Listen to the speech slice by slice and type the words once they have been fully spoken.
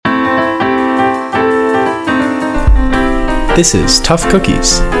This is Tough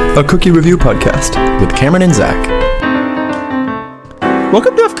Cookies a cookie review podcast. with Cameron and Zach.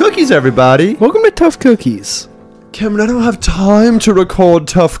 Welcome to Tough Cookies, everybody. Welcome to Tough Cookies. Cameron, I don't have time to record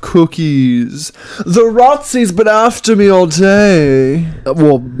Tough Cookies. The Rotsy's been after me all day.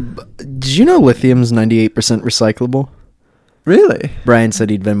 Did you know lithium's 98% recyclable? Really? Brian said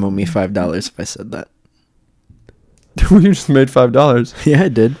he'd Venmo me $5 if I said that. You just made $5. Yeah, I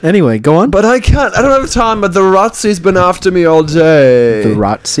did. Anyway, go on. But I can't. I don't have time. But the Rotsy's been after me all day. The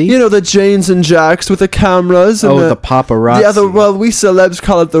Rotsy? You know, the Janes and Jacks with the cameras. And the paparazzi. Yeah, we celebs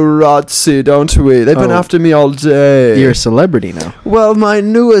call it the Rotsy, don't we? They've been Oh. after me all day. You're a celebrity now. Well, my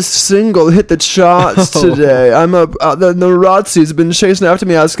newest single hit the charts today. The Rotsy's been chasing after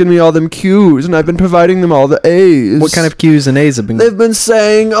me, asking me all them cues, and I've been providing them all the A's. What kind of Q's and A's have been... They've been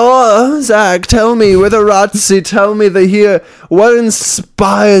saying, "Oh, Zach, tell me, we're the Rotsy, tell me what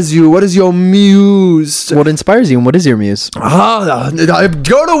inspires you? What is your muse?" What inspires you and what is your muse? I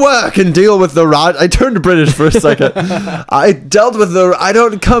go to work and deal with the rot. I turned British for a second. I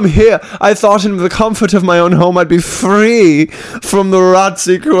don't come here. I thought in the comfort of my own home I'd be free from the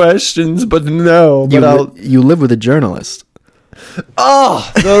Rotsy questions, but no. You live with a journalist. Oh,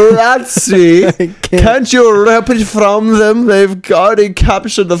 the Rotsy. Can't you rip it from them? They've already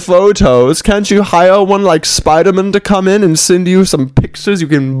captured the photos. Can't you hire one like Spider-Man to come in and send you some pictures you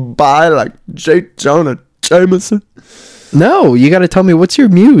can buy like J. Jonah Jameson? No, you got to tell me, what's your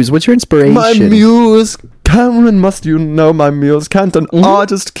muse? What's your inspiration? My muse. Cameron, must you know my muse? Can't an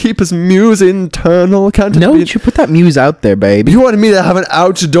artist keep his muse internal? Can't it No, be... you should put that muse out there, baby. You wanted me to have an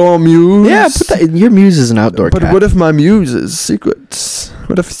outdoor muse? Yeah, put that... Your muse is an outdoor But cat. what if my muse is secrets?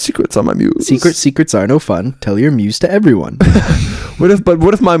 What if secrets are my muse? Secrets are no fun. Tell your muse to everyone. What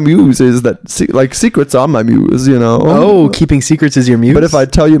if my muse is that secrets are my muse, you know? Oh, keeping secrets is your muse? But if I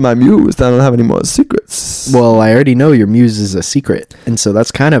tell you my muse, then I don't have any more secrets. Well, I already know your muse is a secret, and so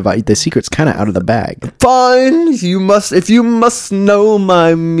that's kind of the secret's kind of out of the bag. Fine, if you must know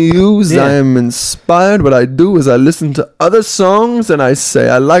my muse, Yeah. I am inspired. What I do is I listen to other songs and I say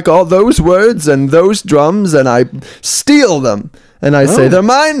I like all those words and those drums and I steal them. And I say, they're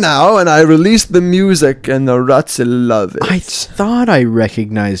mine now, and I release the music, and the Rotsy love it. I thought I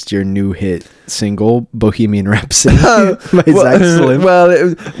recognized your new hit single, Bohemian Rhapsody, by Zach Slim. Well,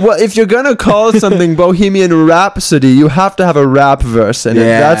 if you're gonna call something Bohemian Rhapsody, you have to have a rap verse in it.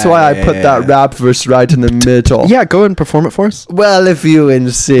 Yeah, That's why I put that rap verse right in the middle. Yeah, go ahead and perform it for us. Well, if you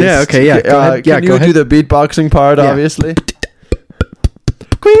insist. Yeah, okay, yeah, go ahead. Can you do the beatboxing part, Yeah. obviously?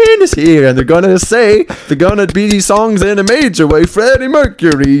 Queen is here, and they're gonna be these songs in a major way. Freddie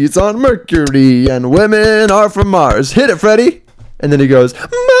Mercury's on Mercury, and women are from Mars. Hit it, Freddie. And then he goes,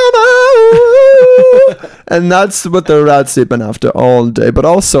 Mama! And that's what the Rotsy been after all day. But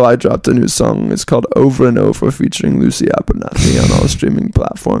also, I dropped a new song. It's called Over and Over, featuring Lucy Abernathy on all streaming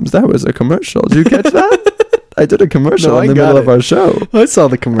platforms. That was a commercial. Did you catch that? I did a commercial in the middle of our show. I saw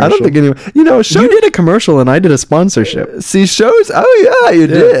the commercial. I don't think anyone... You know, You did a commercial and I did a sponsorship. See, shows... Oh, yeah, you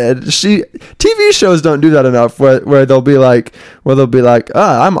did. TV shows don't do that enough where they'll be like...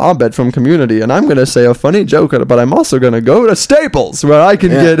 I'm Abed from Community, and I'm going to say a funny joke, but I'm also going to go to Staples, where I can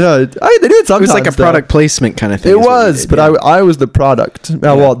get... they do it sometimes. It was like a product placement kind of thing. It was, but I was the product.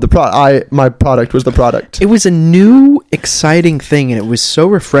 Well, my product was the product. It was a new, exciting thing, and it was so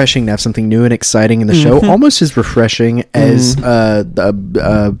refreshing to have something new and exciting in the show. Almost as refreshing as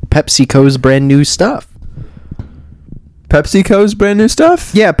PepsiCo's brand new stuff. PepsiCo's brand new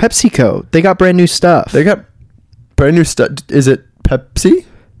stuff? Yeah, PepsiCo. They got brand new stuff. They got brand new stuff. Is it Pepsi?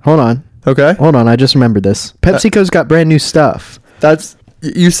 Hold on. Okay. Hold on. I just remembered this. PepsiCo's got brand new stuff.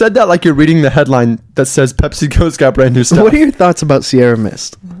 You said that like you're reading the headline that says PepsiCo's got brand new stuff. What are your thoughts about Sierra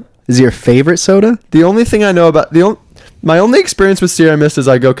Mist? Is it your favorite soda? The only thing I know about my only experience with Sierra Mist is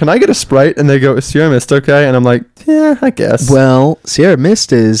I go, "Can I get a Sprite?" And they go, "Sierra Mist, okay?" And I'm like, "Yeah, I guess." Well, Sierra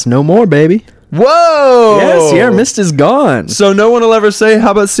Mist is no more, baby. Whoa! Yeah, Sierra Mist is gone. So no one will ever say,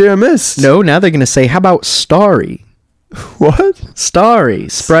 "How about Sierra Mist?" No, now they're going to say, how about Starry? What? Starry.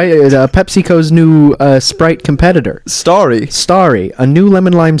 Sprite, PepsiCo's new Sprite competitor. Starry, a new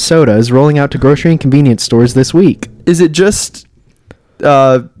lemon lime soda, is rolling out to grocery and convenience stores this week. Is it just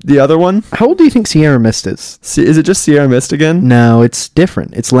the other one? How old do you think Sierra Mist is? Is it just Sierra Mist again? No, it's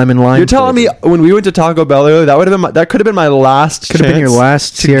different. It's lemon lime. You're telling me when we went to Taco Bell earlier, that could have been my last Could have been your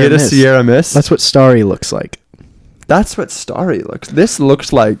last to Sierra get Mist. a Sierra Mist. That's what Starry looks like. That's what Starry looks. This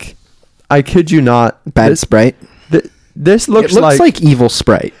looks like, I kid you not, Bad Sprite. This looks It looks like evil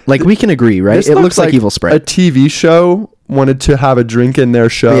Sprite. Like, we can agree, right? It looks like evil Sprite. A TV show wanted to have a drink in their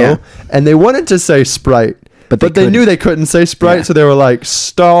show, Yeah. and they wanted to say Sprite, But they knew they couldn't say Sprite, so they were like,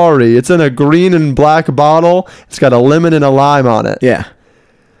 Starry. It's in a green and black bottle. It's got a lemon and a lime on it. Yeah.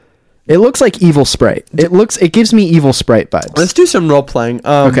 It looks like evil Sprite. It gives me evil Sprite vibes. Let's do some role playing.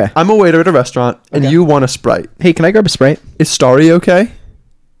 Okay. I'm a waiter at a restaurant, and you want a Sprite. Hey, can I grab a Sprite? Is Starry okay?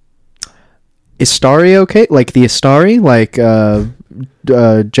 Is Starry okay? Like the Astari? Like J.R.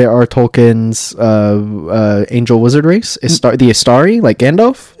 Tolkien's Angel Wizard Race? The Astari? Like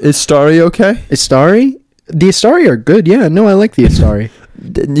Gandalf? Is Starry okay? Astari? The Astari are good, yeah. No, I like the Astari.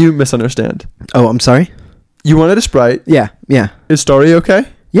 You misunderstand. Oh, I'm sorry? You wanted a Sprite. Yeah. Is Starry okay?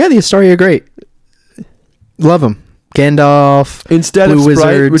 Yeah, the Astari are great. Love them. Gandalf. Instead Blue of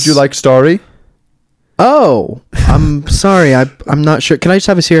Sprite, Wizards. would you like Starry? Oh, I'm sorry. I'm not sure. Can I just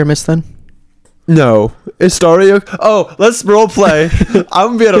have a Sierra Mist then? No. Is Starry okay? Oh, let's role play.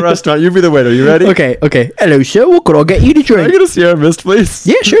 I'm going to be at a restaurant. You be the waiter. You ready? Okay. Hello, sir. What could I get you to Can I drink? get a Sierra Mist, please?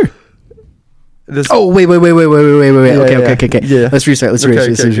 Yeah, sure. Oh, wait. Yeah, Okay. yeah. Let's restart.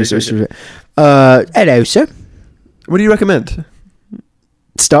 Okay. Hello, sir. What do you recommend?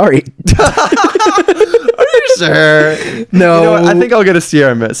 Starry. Are you sure? No. You know what? I think I'll get a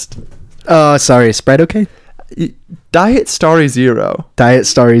Sierra Mist. Sorry. Sprite okay? Diet Starry Zero. Diet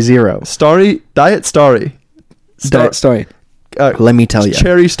Starry Zero. Diet Starry. Diet Starry. Let me tell you.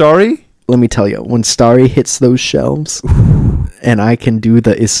 Cherry Starry? Let me tell you. When Starry hits those shelves and I can do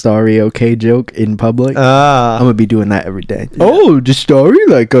the is Starry okay joke in public, I'm going to be doing that every day. Yeah. Oh, just Starry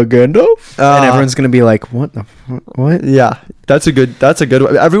like a Gandalf? And everyone's going to be like, what the what? Yeah. That's a good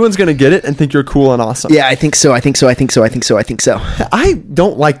one. Everyone's going to get it and think you're cool and awesome. Yeah, I think so. I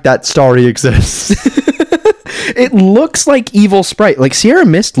don't like that Starry exists. It looks like evil Sprite. Like Sierra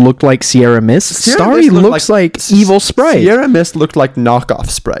Mist looked like Sierra Mist. Starry looks like evil Sprite. Sierra Mist looked like knockoff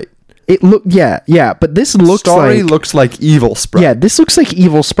Sprite. It looked yeah, but this looks Starry looks like evil Sprite. Yeah, this looks like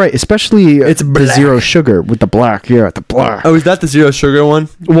evil Sprite, especially it's the zero sugar with the black. Yeah, the black. Oh, is that the zero sugar one?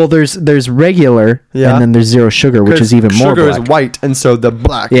 Well, there's regular, and then there's zero sugar, which is even more black. Sugar is white, and so the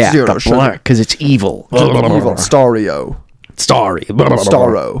black zero the sugar. black because it's evil. Evil Starro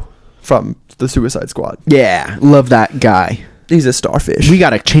from the Suicide Squad. Yeah, love that guy. He's a starfish. We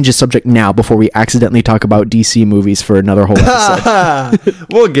gotta change the subject now before we accidentally talk about DC movies for another whole episode.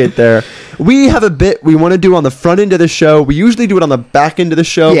 We'll get there. We have a bit we want to do on the front end of the show. We usually do it on the back end of the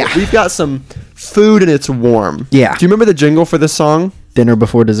show. Yeah. But we've got some food and it's warm. Yeah. Do you remember the jingle for this song? Dinner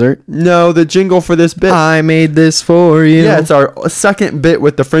before dessert? No, the jingle for this bit. I made this for you. Yeah, it's our second bit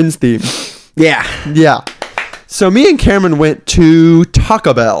with the Friends theme. Yeah. Yeah. So me and Cameron went to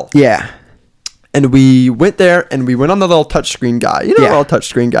Taco Bell. Yeah. And we went there and we went on the little touchscreen guy. You know the little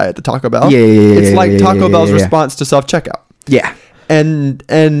touchscreen guy at the Taco Bell? Yeah. It's like Taco Bell's response to self-checkout. Yeah. And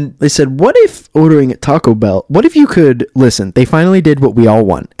they said, what if ordering at Taco Bell, what if you could, listen, they finally did what we all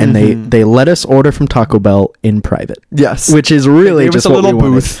want. And they let us order from Taco Bell in private. Yes. Which is really just what we wanted. It was a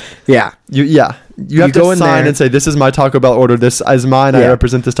little booth. Yeah. You have to go sign and say, this is my Taco Bell order. This is mine. I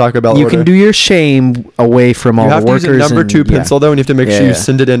represent this Taco Bell order. You can do your shame away from all the workers. You have to use a number 2 pencil, though, and you have to make sure you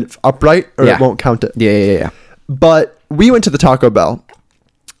send it in upright or it won't count it. Yeah. But we went to the Taco Bell,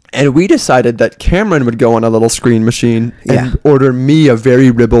 and we decided that Cameron would go on a little screen machine and order me a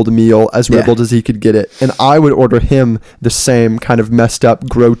very ribbled meal, as ribbled as he could get it. And I would order him the same kind of messed up,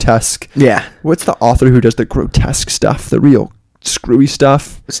 grotesque. Yeah. What's the author who does the grotesque stuff? The real screwy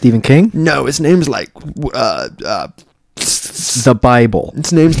stuff? Stephen King? No, his name's like the Bible.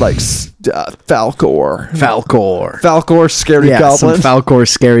 His name's like Falcor. Falcor, scary goblin. Some Falcor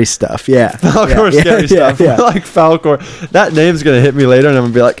scary stuff. Yeah. Falcor scary stuff. Yeah. Like Falcor. That name's gonna hit me later, and I'm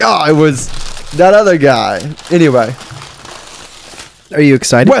gonna be like, oh, it was that other guy. Anyway. Are you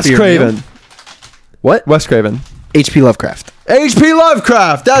excited? Wes Craven. Meal? What? Wes Craven. H.P. Lovecraft. H.P.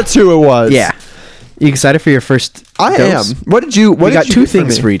 Lovecraft. That's who it was. Yeah. You excited for your first dose? Am. What did you we got 2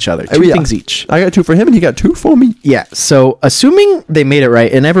 things for each other. 2 things each. I got 2 for him and he got 2 for me. Yeah. So assuming they made it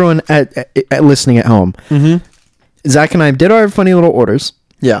right, and everyone at listening at home, Zach and I did our funny little orders.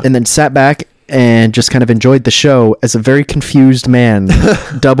 Yeah. And then sat back and just kind of enjoyed the show as a very confused man,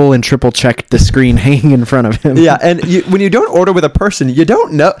 double and triple checked the screen hanging in front of him. Yeah. And when you don't order with a person, you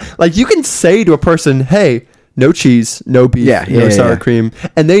don't know. Like, you can say to a person, hey, no cheese, no beef, no sour cream,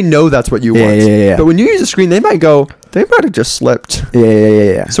 and they know that's what you want. Yeah. But when you use a screen, they might have just slipped.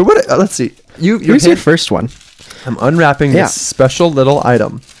 Yeah. So what? Let's see. Here's your first one. I'm unwrapping this special little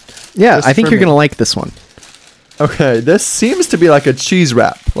item. Yeah, I think you're gonna like this one. Okay, this seems to be like a cheese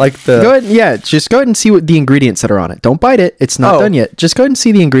wrap, like the. Go ahead, just go ahead and see what the ingredients that are on it. Don't bite it; it's not done yet. Just go ahead and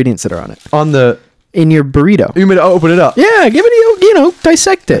see the ingredients that are on it. In your burrito. You mean to open it up? Yeah, give it.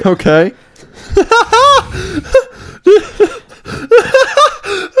 Dissect it. Okay.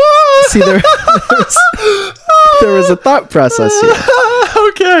 See, there was a thought process here.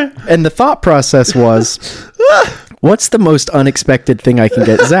 Okay. And the thought process was, what's the most unexpected thing I can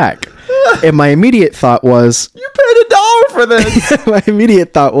get Zach? And my immediate thought was, You paid $1 for this. my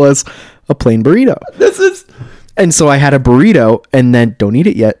immediate thought was a plain burrito. This is... And so I had a burrito and then don't eat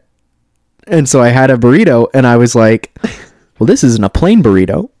it yet. And so I had a burrito and I was like, well, this isn't a plain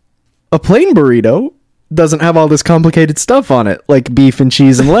burrito. A plain burrito doesn't have all this complicated stuff on it, like beef and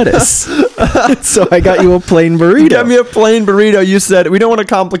cheese and lettuce. So I got you a plain burrito. Get me a plain burrito. You said we don't want to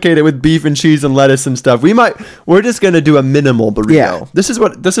complicate it with beef and cheese and lettuce and stuff. We're just going to do a minimal burrito. Yeah. This is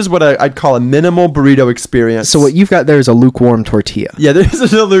what I'd call a minimal burrito experience. So what you've got there is a lukewarm tortilla. Yeah, this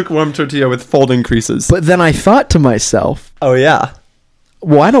is a lukewarm tortilla with folding creases. But then I thought to myself, oh yeah.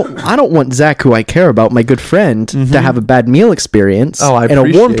 well, I don't want Zach, who I care about, my good friend, to have a bad meal experience. Oh, I and a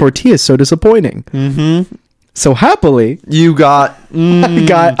warm appreciate. tortilla is so disappointing. Mm-hmm. So happily, You got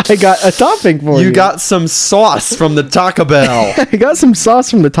I got a topping for you. you got some sauce from the Taco Bell. I got some sauce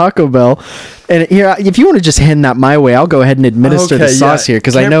from the Taco Bell, and here, if you want to just hand that my way, I'll go ahead and administer the Okay, sauce yeah. here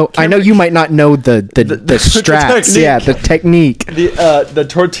because I know you might not know the straps. technique. Yeah, the technique. The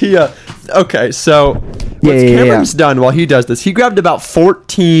tortilla. Okay, so what Yeah. Cameron's done while he does this, he grabbed about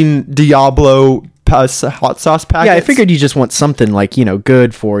 14 Diablo hot sauce packets. Yeah, I figured you just want something like,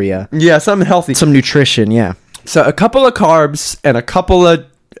 good for you, Yeah, something healthy. some nutrition. Yeah. So a couple of carbs and a couple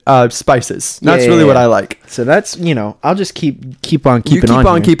of spices. That's Yeah, really what yeah. I like. So that's I'll just keep on You keeping keep on.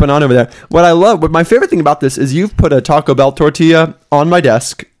 on here. keeping on over there. What my favorite thing about this is you've put a Taco Bell tortilla on my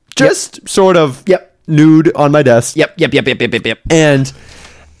desk, just sort of Yep. nude on my desk. Yep. And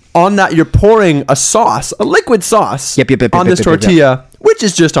on that, you're pouring a sauce, a liquid sauce, Yep. on this tortilla, which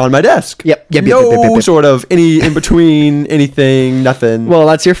is just on my desk. Yep. No sort of any in between, anything, nothing. Well,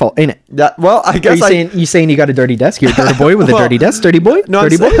 that's your fault, ain't it? I Are guess you saying you got a dirty desk? You're a dirty boy with a Well, dirty desk? Dirty boy? No,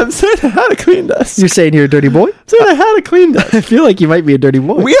 dirty boy? I'm saying I had a clean desk. You're saying you're a dirty boy? I'm saying I had a clean desk. I feel like you might be a dirty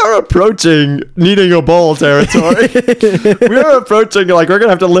boy. We are approaching needing a bowl territory. We are approaching we're gonna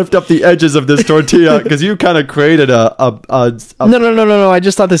have to lift up the edges of this tortilla because you kind of created a No. I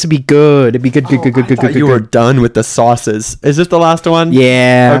just thought this would be good. It'd be good. You were done with the sauces. Is this the last one?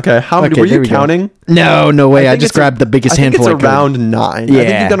 Yeah. Okay. How many were there you we go. counting? No way. I think just it's grabbed the biggest handful. I think it's around 9. I think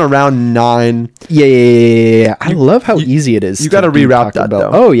Yeah. you've done around 9. Yeah. I love how easy it is. you to gotta do reroute Taco that,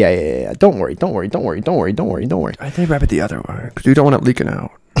 Bell. though. Oh yeah. Don't worry. I think wrap it the other way because you don't want it leaking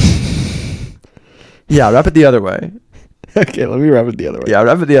out. Yeah, wrap it the other way. Okay, let me wrap it the other way. Yeah,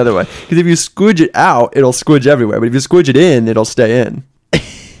 wrap it the other way. Because if you squidge it out, it'll squidge everywhere. But if you squidge it in, it'll stay in.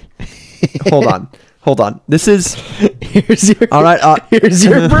 Hold on. This is Here's your. all right. Here's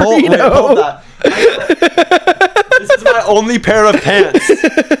your burrito. Hold that. This is my only pair of pants.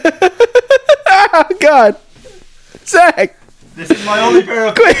 Oh God, Zach, This is my only pair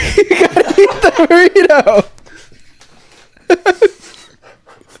of quick! You gotta eat the burrito.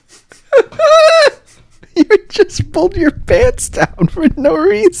 You just pulled your pants down for no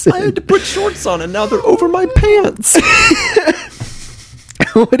reason. I had to put shorts on and now they're over my pants.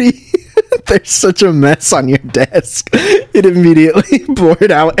 What do you? There's such a mess on your desk. It immediately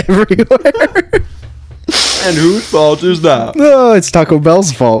poured out everywhere. And whose fault is that? Oh, it's Taco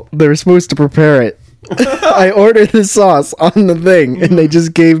Bell's fault. They were supposed to prepare it. I ordered the sauce on the thing, and they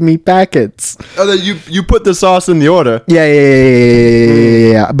just gave me packets. Oh, that you put the sauce in the order.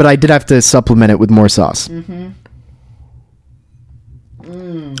 Yeah. But I did have to supplement it with more sauce. What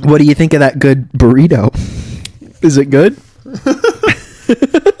do you think of that good burrito? Is it good?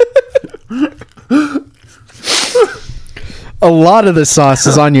 A lot of the sauce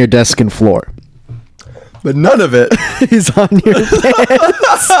is on your desk and floor. But none of it. Is on your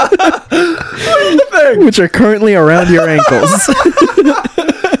pants, which are currently around your ankles.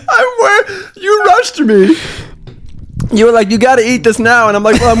 You rushed me. You were like, you got to eat this now, and I'm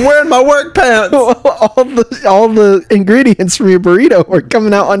like, well, I'm wearing my work pants. all the ingredients from your burrito were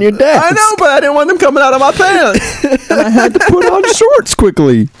coming out on your desk. I know, but I didn't want them coming out of my pants, and I had to put on shorts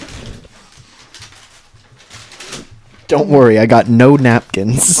quickly. Don't worry, I got no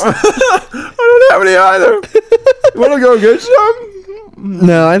napkins. I don't have any either. You want to go get some?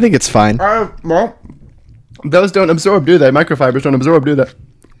 No, I think it's fine. Well, those don't absorb, do they? Microfibers don't absorb, do they?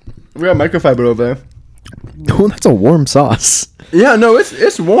 We have microfiber over there. Oh, that's a warm sauce. Yeah, no,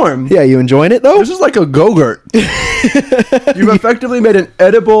 it's warm. Yeah, you enjoying it though? This is like a Go-Gurt. You've effectively made an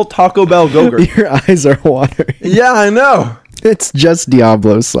edible Taco Bell Go-Gurt. Your eyes are watering. Yeah, I know. It's just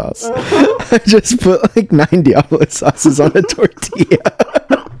Diablo sauce. I just put like 9 Diablo sauces on a tortilla.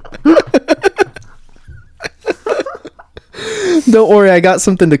 Don't worry, I got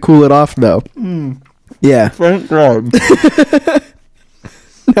something to cool it off though. Yeah. Thank God.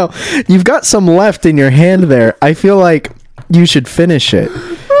 No, you've got some left in your hand there. I feel like you should finish it.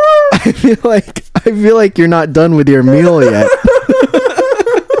 I feel like you're not done with your meal yet.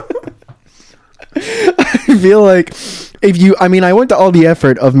 I feel like I went to all the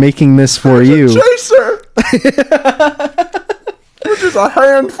effort of making this for you. Chaser! Which is a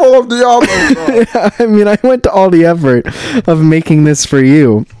handful of Diablo sauce. I went to all the effort of making this for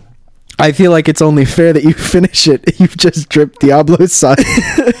you. I feel like it's only fair that you finish it. You've just dripped Diablo sauce.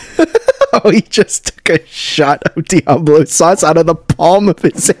 Oh, he just took a shot of Diablo sauce out of the palm of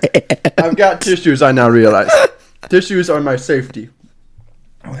his hand. I've got tissues, I now realize. Tissues are my safety.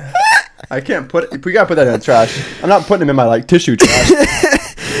 I can't put it. We gotta put that in the trash. I'm not putting them in my tissue trash.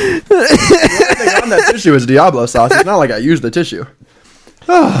 The only thing on that tissue is Diablo sauce. It's not like I used the tissue.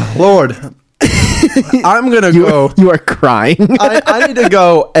 Oh, Lord. I'm gonna go. You are crying. I need to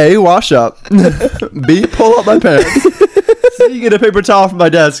go A, wash up, B, pull up my pants, C, get a paper towel from my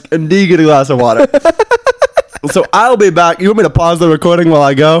desk, and D, get a glass of water. So I'll be back. You want me to pause the recording while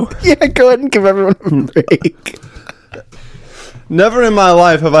I go? Yeah, go ahead and give everyone a break. Never in my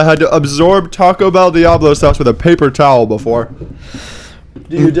life have I had to absorb Taco Bell Diablo sauce with a paper towel before.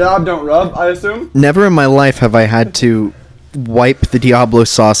 Do you dab, don't rub, I assume? Never in my life have I had to wipe the Diablo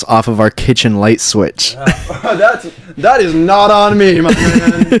sauce off of our kitchen light switch. That is not on me, my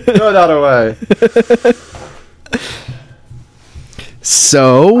man. Throw that away.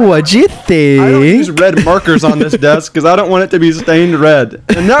 So, what'd you think? I don't use red markers on this desk because I don't want it to be stained red.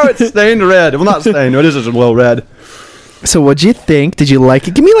 And now it's stained red. Well, not stained. It is just well red. So, what'd you think? Did you like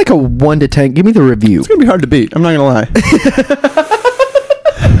it? Give me a 1 to 10. Give me the review. It's going to be hard to beat. I'm not going to lie.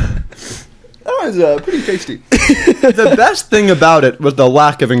 That was pretty tasty. The best thing about it was the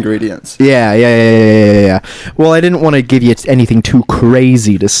lack of ingredients. Yeah. Well, I didn't want to give you anything too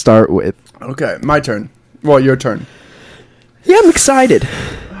crazy to start with. Okay, my turn. Well, your turn. Yeah, I'm excited.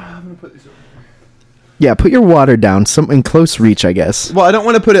 I'm going to put these over. Yeah, put your water down. In close reach, I guess. Well, I don't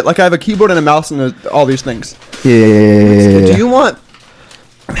want to put it... I have a keyboard and a mouse and all these things. Yeah. Do you want...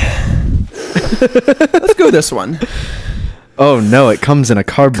 Let's go this one. Oh, no, it comes in a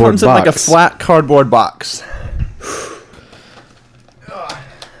cardboard box. Comes in like a flat cardboard box.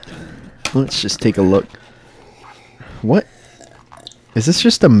 Let's just take a look. What? Is this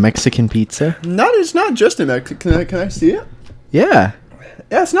just a Mexican pizza? No, it's not just a Mexican. Can I see it? Yeah.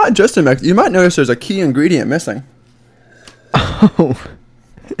 Yeah, it's not just a Mexican. You might notice there's a key ingredient missing. Oh,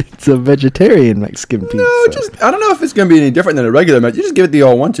 it's a vegetarian Mexican pizza. No, I don't know if it's going to be any different than a regular Mexican. You just give it the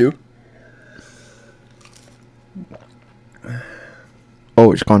old 1-2.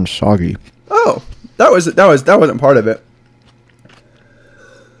 Oh, it's gone soggy. Oh, that wasn't part of it.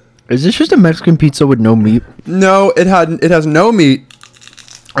 Is this just a Mexican pizza with no meat? No, it has no meat.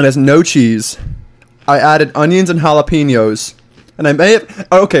 It has no cheese. I added onions and jalapenos. And I may have...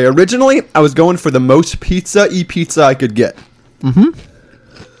 Okay, originally, I was going for the most pizza-y pizza I could get. Mm-hmm.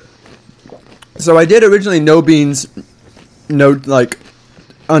 So I did originally no beans, no,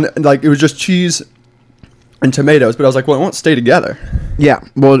 it was just cheese and tomatoes. But I was like, well, it won't stay together. Yeah,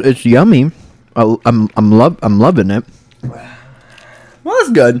 well, it's yummy. I'm loving it. Well,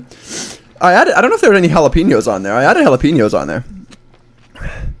 that's good. I don't know if there were any jalapenos on there. I added jalapenos on there.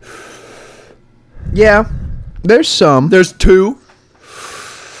 Yeah, there's some. There's 2.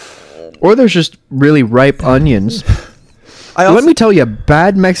 Or there's just really ripe onions. Let me tell you,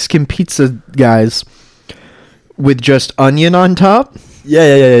 bad Mexican pizza, guys, with just onion on top.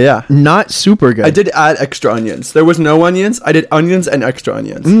 Yeah. Not super good. I did add extra onions. There was no onions. I did onions and extra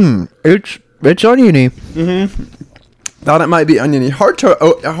onions. It's oniony. Mm-hmm. Thought it might be oniony. Hard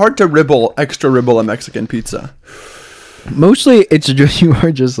to extra ribble a Mexican pizza. Mostly, it's just you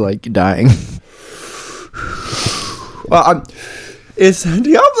are just dying. Well, it's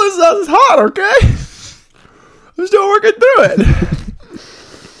Diablo sauce is hot, okay? I'm still working through it.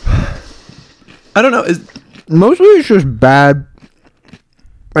 I don't know. Mostly it's just bad.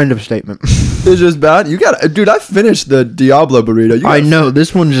 End of statement. It's just bad. Dude. I finished the Diablo burrito. I know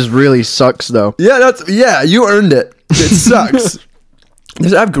this one just really sucks, though. Yeah. You earned it. It sucks.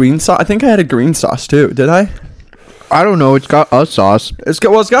 Does it have green sauce? I think I had a green sauce too. Did I? I don't know. It's got a sauce. It's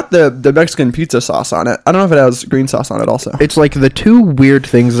got the Mexican pizza sauce on it. I don't know if it has green sauce on it also. It's like the 2 weird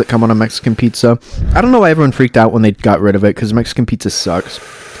things that come on a Mexican pizza. I don't know why everyone freaked out when they got rid of it, because Mexican pizza sucks.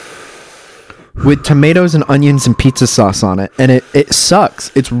 With tomatoes and onions and pizza sauce on it. And it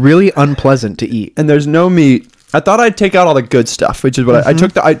sucks. It's really unpleasant to eat. And there's no meat. I thought I'd take out all the good stuff, which is what I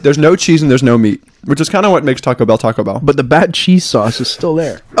took. There's no cheese and there's no meat, which is kind of what makes Taco Bell. But the bad cheese sauce is still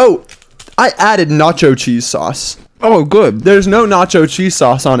there. Oh, I added nacho cheese sauce. Oh, good. There's no nacho cheese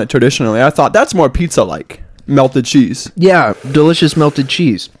sauce on it traditionally. I thought that's more pizza-like. melted cheese. Yeah, delicious melted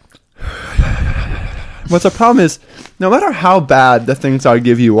cheese. What's the problem is, no matter how bad the things I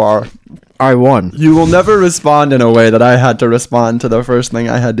give you are, I won. you will never respond in a way that I had to respond to the first thing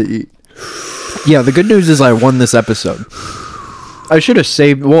I had to eat. Yeah, the good news is I won this episode. I should have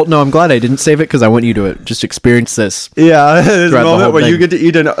saved... Well, no, I'm glad I didn't save it because I want you to just experience this. Yeah, there's a Throughout the moment whole where you thing. get to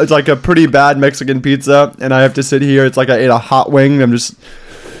eat it's like a pretty bad Mexican pizza, and I have to sit here. It's like I ate a hot wing. I'm just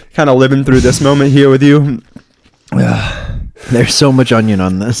kind of living through this moment here with you. There's so much onion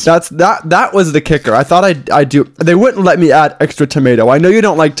on this. That was the kicker. I thought I'd do. They wouldn't let me add extra tomato. I know you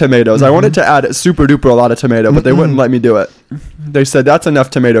don't like tomatoes. I wanted to add super duper a lot of tomato, but they wouldn't let me do it. They said that's enough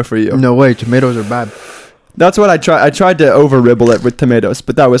tomato for you. No way, tomatoes are bad. That's what I tried. I tried to over ribble it with tomatoes,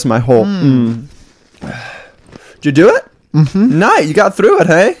 but that was my whole. Did you do it? Mm-hmm. Nice. You got through it,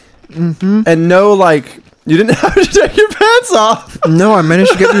 hey? Mm-hmm. And no, like, you didn't have to take your pants off. No, I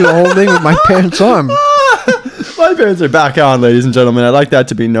managed to get through the whole thing with my pants on. My pants are back on, ladies and gentlemen. I'd like that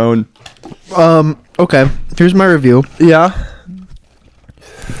to be known. Okay. Here's my review. Yeah.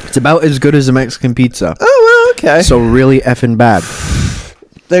 It's about as good as a Mexican pizza. Oh, well, okay. So really effing bad.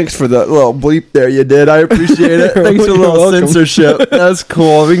 Thanks for the little bleep there you did. I appreciate it. Thanks for the little censorship. That's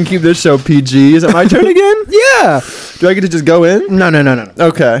cool. We can keep this show PG. Is it my turn again? Yeah. Do I get to just go in? No.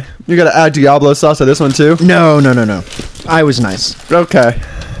 Okay. You got to add Diablo sauce to this one too? No. I was nice. Okay.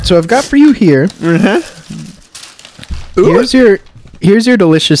 So I've got for you here. Mm-hmm. Here's your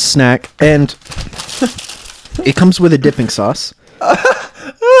delicious snack, and it comes with a dipping sauce.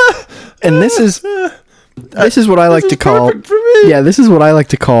 And this is what I like to call. Perfect for me. Yeah, this is what I like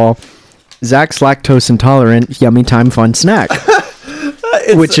to call Zach's lactose intolerant yummy time fun snack.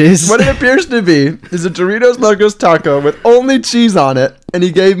 Which is what it appears to be is a Doritos Locos taco with only cheese on it, and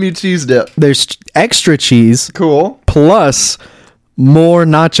he gave me cheese dip. There's extra cheese Cool. plus more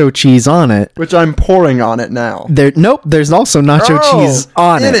nacho cheese on it. Which I'm pouring on it now. There's also nacho cheese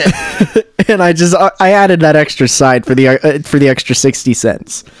on in it. And I added that extra side for the extra 60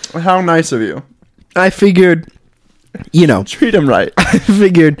 cents. How nice of you. I figured, Treat him right. I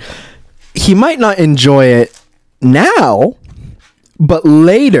figured he might not enjoy it now, but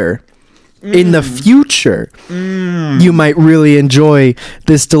later in the future, you might really enjoy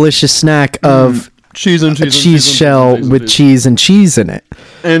this delicious snack of cheese and cheese. cheese shell with cheese and cheese in it.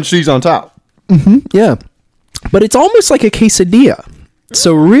 And cheese on top. Yeah. But it's almost like a quesadilla.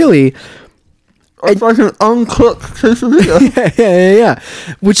 So really... It's like an uncooked quesadilla. yeah.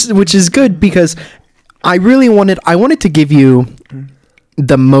 Which is good because I wanted to give you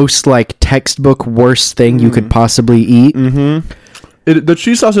the most like textbook worst thing you could possibly eat. The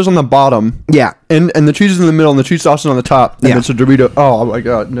cheese sauce is on the bottom. Yeah. And the cheese is in the middle and the cheese sauce is on the top. And Yeah. it's a Dorito. Oh my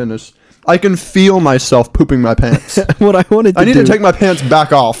god, goodness. I can feel myself pooping my pants. I need to take my pants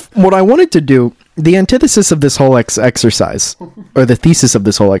back off. What I wanted to do, the antithesis of this whole exercise, or the thesis of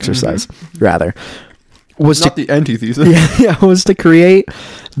this whole exercise, rather, was Not to the antithesis. was to create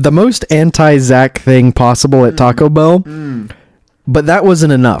the most anti-Zach thing possible at Taco Bell. But that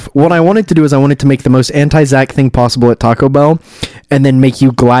wasn't enough. What I wanted to do is I wanted to make the most anti-Zach thing possible at Taco Bell and then make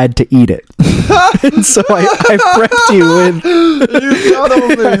you glad to eat it. And so I prepped you with... You thought of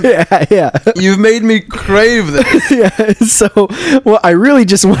me. Yeah. You've made me crave this. Yeah. So, well, I really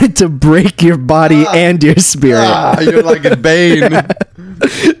just wanted to break your body and your spirit. You're like a Bane.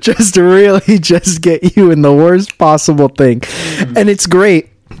 Just really just get you in the worst possible thing. And it's great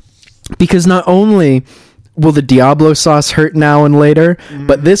because not only... will the Diablo sauce hurt now and later,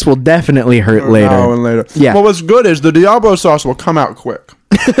 but this will definitely hurt later. Now and later. Yeah. Well, what's good is the Diablo sauce will come out quick.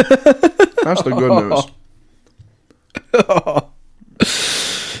 That's the good news.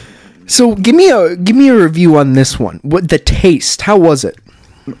 So give me a review on this one. What the taste? How was it?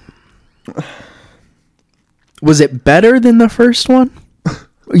 Was it better than the first one?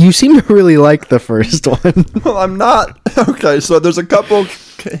 You seem to really like the first one. Well, I'm not. Okay, so there's a couple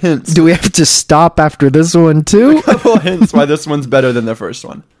hints. Do we have to stop after this one too? A couple hints why this one's better than the first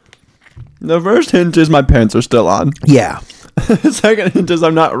one. The first hint is my pants are still on. Yeah. The second hint is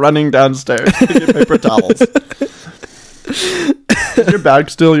I'm not running downstairs to get paper towels. Is your bag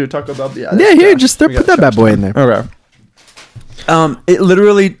still? You're talking about the... Yeah, here, just put that bad boy in there. Okay. It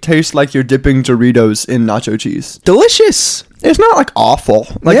literally tastes like you're dipping Doritos in nacho cheese. Delicious. It's not like awful.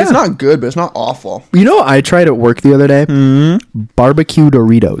 Like Yeah. it's not good, but it's not awful. You know what I tried at work the other day? Barbecue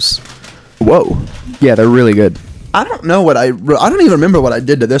Doritos. Whoa. Yeah, they're really good. I don't know what I don't even remember what I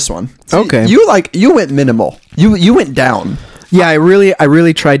did to this one. See, Okay. You went minimal. You went down. Yeah, I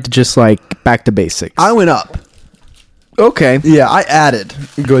really tried to just like back to basics. I went up. Okay. Yeah, I added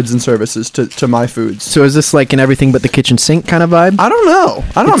goods and services to my foods. So is this like an everything but the kitchen sink kind of vibe? I don't know.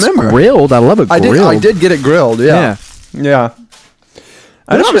 I don't It's remember. grilled. I love a grilled. I did get it grilled. Yeah. Yeah.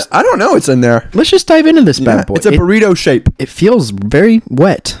 I don't know what's in there. Let's just dive into this bad Yeah, boy. it's a burrito shape. It feels very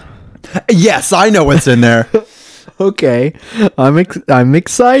wet. Yes, I know what's in there. Okay. I'm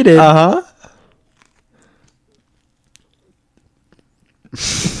excited. Uh-huh.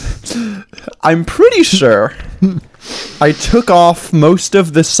 I'm pretty sure I took off most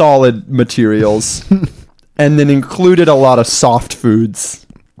of the solid materials and then included a lot of soft foods.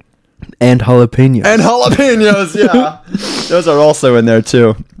 And jalapenos. And jalapenos, yeah. Those are also in there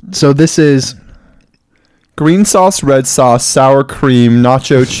too. So this is Green sauce, red sauce, sour cream,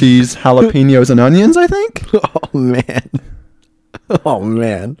 nacho cheese, jalapenos, and onions, I think. oh man. Oh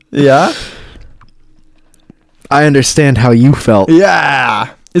man. Yeah? I understand how you felt.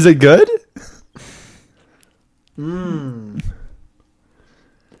 Yeah. Is it good? I'm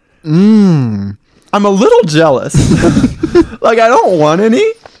a little jealous. Like, I don't want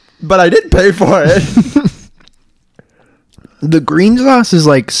any, but I did pay for it. The green sauce is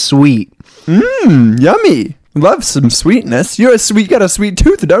like sweet. Yummy. Love some sweetness. You got a sweet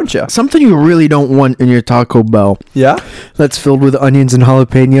tooth, don't you? Something you really don't want in your Taco Bell Yeah? that's filled with onions and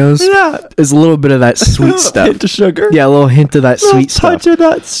jalapenos. Yeah. Is a little bit of that sweet stuff. Hint of sugar. Yeah, a little hint of that Little sweet stuff. touch of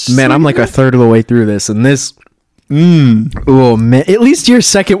that Man, I'm like a third of the way through this, and this. Oh man! At least your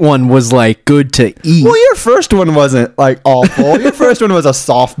second one was like good to eat. Well, your first one wasn't like awful. Your first one was a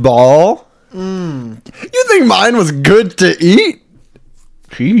softball. You think mine was good to eat?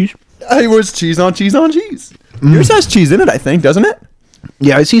 Cheese. It was cheese on cheese on cheese. Yours has cheese in it, I think, doesn't it?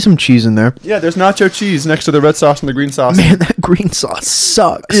 Yeah, I see some cheese in there. Yeah, there's nacho cheese next to the red sauce and the green sauce. Man, that green sauce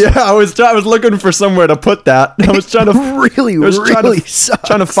sucks. Yeah, I was looking for somewhere to put that. I was trying to really sucks.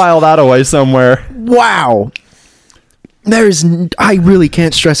 trying to file that away somewhere. Wow. I really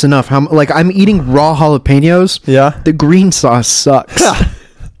can't stress enough how like I'm eating raw jalapenos. Yeah. The green sauce sucks.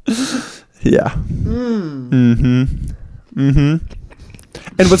 Yeah.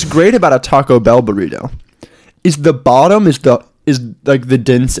 And what's great about a Taco Bell burrito is the bottom is like the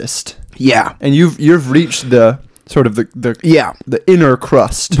densest, Yeah. and you've reached the sort of the inner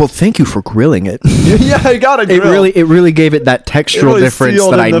crust. Well, thank you for grilling it. Yeah, I got a grill. It really gave it that textural really difference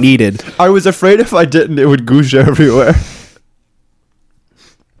sealed that in I needed. I was afraid if I didn't, it would goosh everywhere.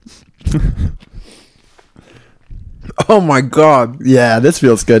 Oh my god. Yeah, this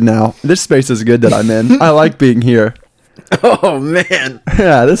feels good now. This space is good that I'm in. I like being here. Oh man.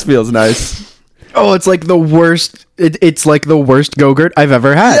 Yeah, this feels nice. Oh, it's like the worst. It's like the worst Go-Gurt I've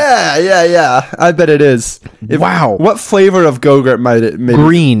ever had. Yeah. I bet it is. Wow. What flavor of Go-Gurt might it? Maybe?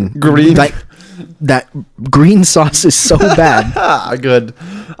 Green. That green sauce is so bad. Good.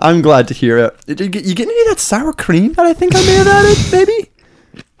 I'm glad to hear it. You get any of that sour cream that I think I may have added?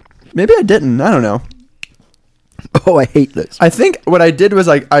 Maybe I didn't. I don't know. Oh, I hate this. I think what I did was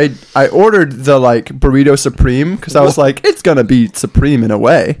like I ordered the like burrito supreme because I was like, it's gonna be supreme in a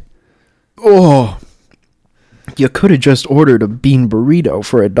way. Oh, you could have just ordered a bean burrito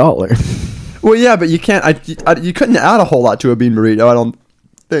for $1. Well, yeah, but you can't. You couldn't add a whole lot to a bean burrito. I don't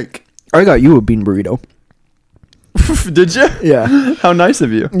think. I got you a bean burrito. Did you? Yeah. How nice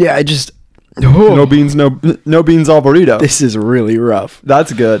of you. Yeah, I just No beans, no beans, all burrito. This is really rough.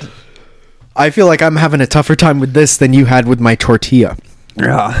 That's good. I feel like I'm having a tougher time with this than you had with my tortilla.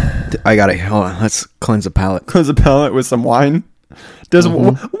 Yeah. I gotta hold on. Let's cleanse the palate. Cleanse the palate with some wine. Does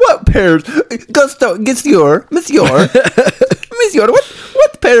what pairs? Gusto, Monsieur,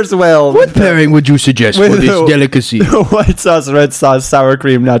 what pairs well? What pairing would you suggest for with this delicacy? White sauce, red sauce, sour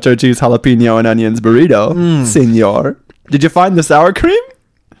cream, nacho cheese, jalapeno, and onions burrito, senor. Did you find the sour cream?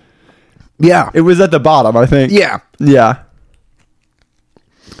 Yeah. It was at the bottom, I think. Yeah. Yeah.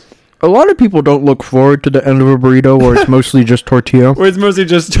 A lot of people don't look forward to the end of a burrito where it's mostly just tortilla. Where it's mostly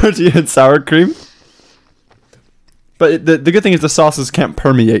just tortilla and sour cream. But the good thing is the sauces can't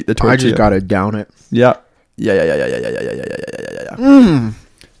permeate the tortilla. I just gotta down it. Yeah. Yeah.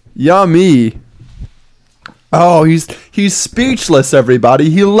 Yummy. Oh, he's speechless, everybody.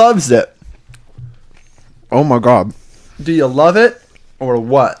 He loves it. Oh my god. Do you love it or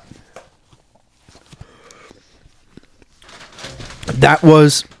what? That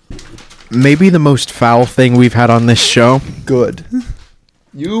was maybe the most foul thing we've had on this show. Good.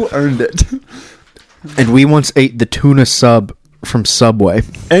 You earned it. And we once ate the tuna sub from Subway.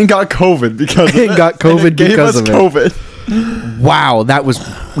 And got COVID because of it. And got COVID And it gave because us of it. COVID. Wow, that was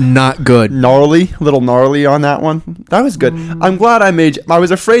not good. Little gnarly on that one. That was good. I'm glad I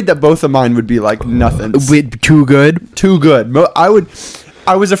was afraid that both of mine would be like nothing. Too good. Too good. I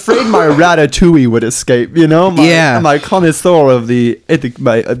I was afraid my ratatouille would escape. You know, my connoisseur of the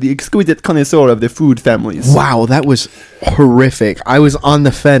exquisite connoisseur of the food families. Wow, that was horrific. I was on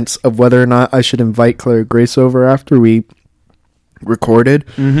the fence of whether or not I should invite Claire Grace over after we recorded.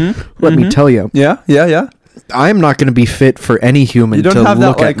 Let me tell you. Yeah. I'm not going to be fit for any human you don't to have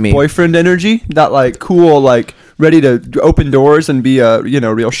look that, like, at me. Boyfriend energy, that like cool, like ready to open doors and be a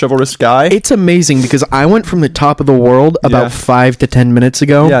real chivalrous guy. It's amazing because I went from the top of the world about 5 to 10 minutes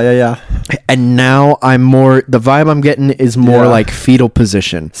ago. Yeah. And now I'm more, the vibe I'm getting is more like fetal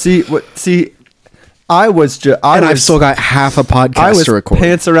position. See, I've still got half a podcast to record.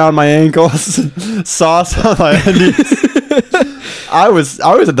 Pants around my ankles, sauce on my undies. I was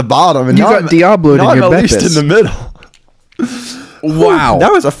at the bottom, and you got Diablo in your at least in the middle. Wow,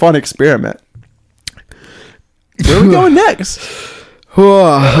 that was a fun experiment. Where are we going next?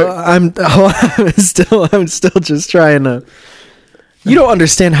 I'm still just trying to. You don't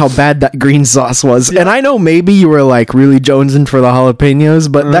understand how bad that green sauce was, and I know maybe you were like really jonesing for the jalapenos,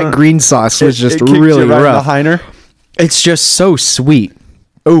 but that green sauce was just really rough. It's just so sweet.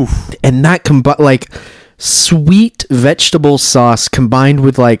 Oof, and that like sweet vegetable sauce combined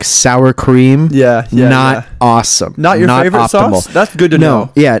with like sour cream. Not awesome. Not your favorite optimal sauce? That's good to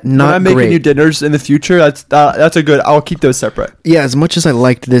know. Yeah, not when I'm great. making you dinners in the future, that's a good. I'll keep those separate. Yeah, as much as I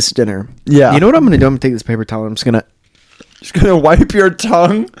liked this dinner. Yeah. You know what I'm gonna do? I'm gonna take this paper towel. I'm just gonna wipe your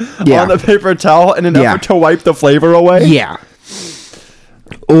tongue on the paper towel in an effort to wipe the flavor away. Yeah.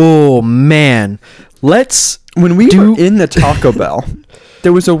 Oh man, when we were in the Taco Bell,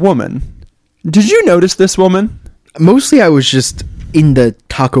 there was a woman. Did you notice this woman? Mostly I was just in the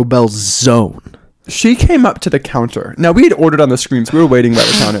Taco Bell zone. She came up to the counter. Now, we had ordered on the screens. We were waiting by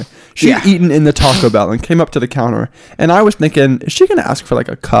the counter. She had eaten in the Taco Bell and came up to the counter. And I was thinking, is she going to ask for like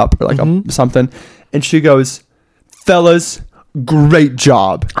a cup or like something? And she goes, fellas, great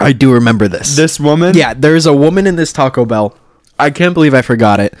job. I do remember this. This woman? Yeah, there's a woman in this Taco Bell. I can't believe I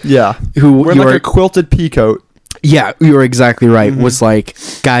forgot it. Yeah. Who wearing like a quilted pea coat. Yeah, you were exactly right. Was like,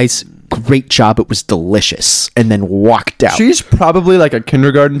 guys, great job. It was delicious. And then walked out. She's probably like a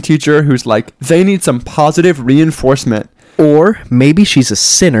kindergarten teacher who's like, they need some positive reinforcement. Or maybe she's a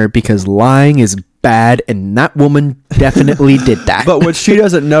sinner because lying is bad, and that woman definitely did that. But what she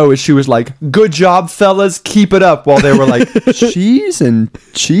doesn't know is she was like, good job, fellas, keep it up, while they were like, cheese and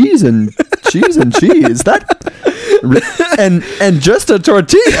cheese and cheese and cheese. That and just a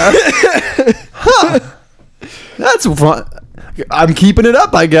tortilla. Huh. That's fun. I'm keeping it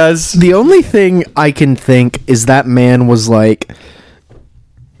up, I guess. The only thing I can think is that man was like,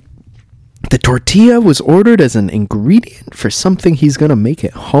 the tortilla was ordered as an ingredient for something he's gonna make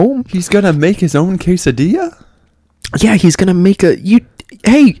at home. He's gonna make his own quesadilla? Yeah, he's gonna make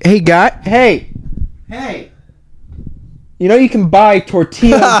hey guy, hey. You know you can buy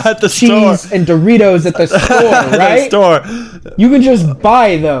tortillas, at the cheese, store. and Doritos at the store, right? Store. You can just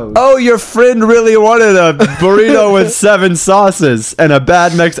buy those. Oh, your friend really wanted a burrito with 7 sauces and a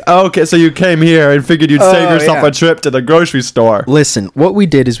bad mix. Oh, okay, so you came here and figured you'd save yourself a trip to the grocery store. Listen, what we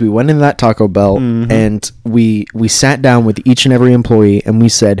did is we went in that Taco Bell and we sat down with each and every employee and we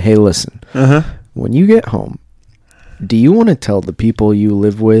said, hey, listen, when you get home, do you want to tell the people you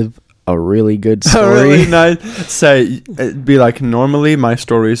live with a really good story? Really nice. Be like, normally my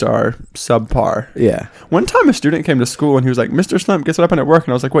stories are subpar. Yeah. One time a student came to school and he was like, Mr. Slump, guess what happened at work?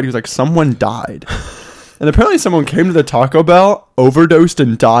 And I was like, what? He was like, someone died. And apparently someone came to the Taco Bell, overdosed,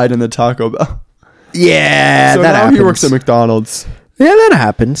 and died in the Taco Bell. Yeah, so that now happens. he works at McDonald's. Yeah, that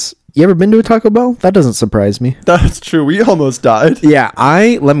happens. You ever been to a Taco Bell? That doesn't surprise me. That's true. We almost died. Yeah,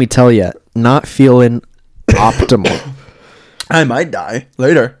 let me tell you, not feeling optimal. I might die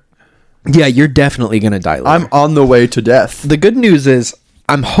later. Yeah, you're definitely going to die later. I'm on the way to death. The good news is,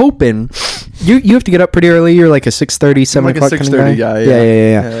 I'm hoping you have to get up pretty early. You're like a 6:30, 7 like o'clock a 6:30 kind of guy.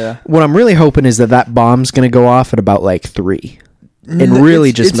 Yeah. What I'm really hoping is that bomb's going to go off at about like 3. And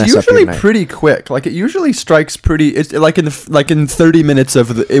really just mess up your night. It's usually pretty quick. Like it usually strikes pretty. It's like in 30 minutes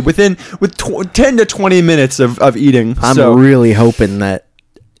of with 10 to 20 minutes of eating. I'm really hoping that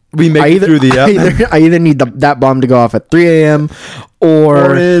we make it through the. I either need that bomb to go off at 3 a.m.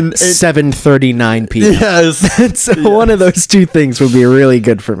 or in 7:39 p.m. Yes, so one of those two things would be really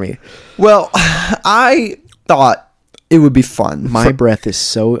good for me. Well, I thought it would be fun. My breath is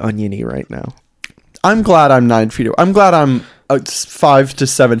so oniony right now. I'm glad I'm 9 feet away. I'm glad I'm 5 to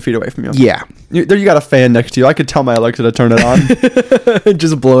 7 feet away from you. Yeah. You got a fan next to you. I could tell my Alexa to turn it on.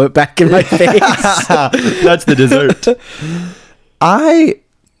 Just blow it back in my face. That's the dessert. I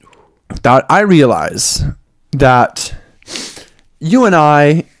realize that you and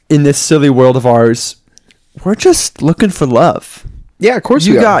I, in this silly world of ours, we're just looking for love. Yeah, of course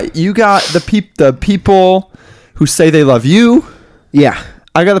you we got are. you got the people who say they love you. Yeah.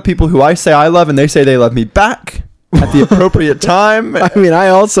 I got the people who I say I love and they say they love me back at the appropriate time. I mean, I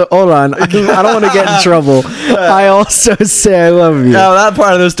also hold on. I don't want to get in trouble. I also say I love you. No, that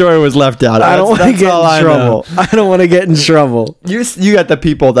part of the story was left out. I don't want to get in trouble. I don't want to get in trouble. You got the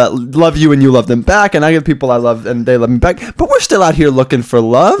people that love you and you love them back, and I get people I love and they love me back. But we're still out here looking for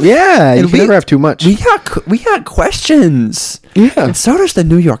love. Yeah, you And can never have too much. We got questions. Yeah. And so does the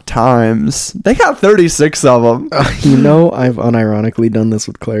New York Times. They got 36 of them. You know, I've unironically done this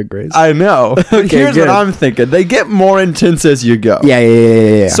with Claire Grace. I know. But here's good. what I'm thinking. They get more intense as you go.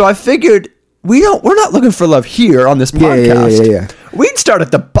 Yeah. So I figured we're not looking for love here on this podcast. Yeah. We'd start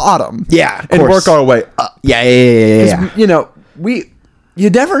at the bottom. Yeah, of and course. work our way up. Yeah. 'Cause, you know, you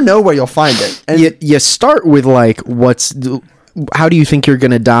never know where you'll find it. And You start with like, how do you think you're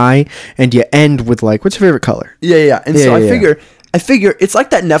gonna die, and you end with like, what's your favorite color? yeah. And so Yeah. I figure it's like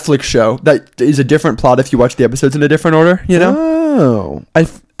that Netflix show that is a different plot if you watch the episodes in a different order, you know? Oh. I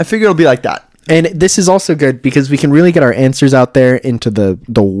figure it'll be like that. And this is also good because we can really get our answers out there into the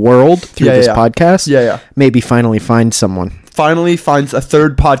world through this podcast. Yeah. Maybe finally find someone. Finally finds a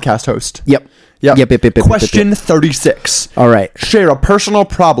third podcast host. Yep. Question 36. All right. Share a personal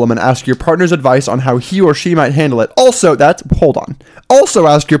problem and ask your partner's advice on how he or she might handle it. Also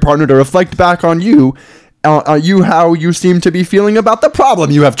ask your partner to reflect back on you how you seem to be feeling about the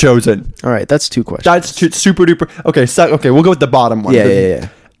problem you have chosen. All right. That's 2 questions. That's super duper. Okay, we'll go with the bottom one. Yeah.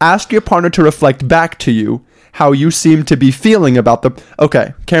 Ask your partner to reflect back to you how you seem to be feeling about the...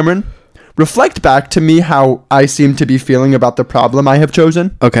 Okay, Cameron, reflect back to me how I seem to be feeling about the problem I have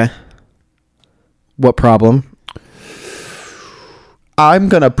chosen. Okay. What problem? I'm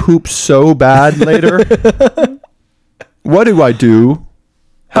gonna poop so bad later. What do I do?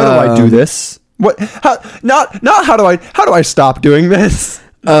 How do I do this? What? How do I stop doing this?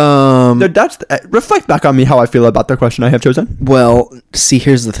 Reflect back on me how I feel about the question I have chosen. Well, see,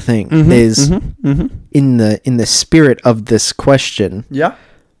 here's the thing: in the spirit of this question, Yeah.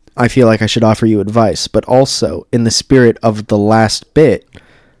 I feel like I should offer you advice, but also in the spirit of the last bit,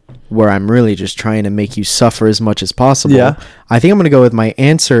 where I'm really just trying to make you suffer as much as possible. Yeah. I think I'm going to go with my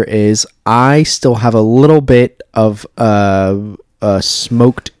answer is I still have a little bit of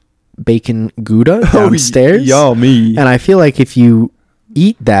smoked bacon Gouda downstairs. Yummy. And I feel like if you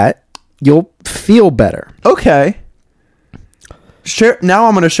eat that, you'll feel better. Okay. Now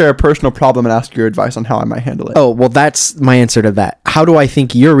I'm going to share a personal problem and ask your advice on how I might handle it. Oh, well, that's my answer to that. How do I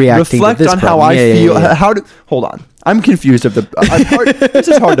think you're reacting Reflect to this on problem? how I feel. Yeah. Hold on. I'm confused of this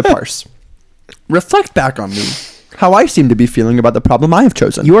is hard to parse. Reflect back on me how I seem to be feeling about the problem I have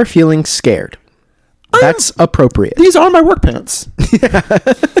chosen. You are feeling scared. That's appropriate. These are my work pants.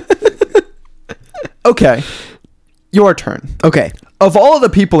 Okay. Your turn. Okay. Of all of the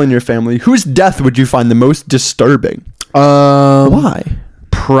people in your family, whose death would you find the most disturbing? Why?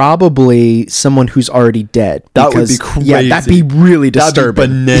 Probably someone who's already dead. That would be crazy. Yeah, that'd be really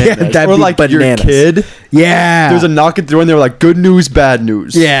disturbing. That'd be bananas. Yeah, that'd or be like bananas. your kid. Yeah. There's a knock at the door and they're like, good news, bad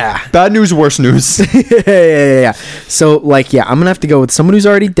news. Yeah. Bad news, worse news. yeah. So, like, I'm going to have to go with someone who's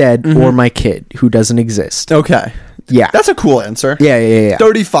already dead or my kid who doesn't exist. Okay. Yeah. That's a cool answer. Yeah.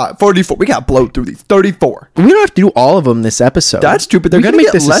 35, 44. We got to blow through these. 34. We don't have to do all of them this episode. That's true, but they're We going can to make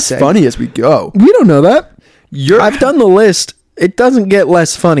get this a less seg. funny as we go. We don't know that. You're I've done the list. It doesn't get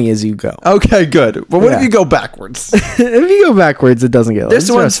less funny as you go. Okay, good. But what if Yeah. you go backwards? If you go backwards, it doesn't get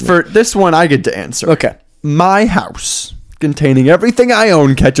less. This one I get to answer. Okay. My house, containing everything I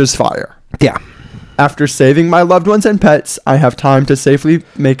own, catches fire. Yeah. After saving my loved ones and pets, I have time to safely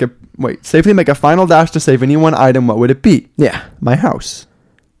make a final dash to save any one item. What would it be? Yeah. My house.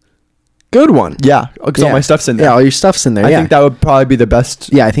 Good one. Yeah, because all my stuff's in there. Yeah, all your stuff's in there. I think that would probably be the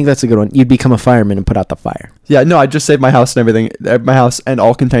best. Yeah, I think that's a good one. You'd become a fireman and put out the fire. Yeah, no, I just saved my house and everything, my house and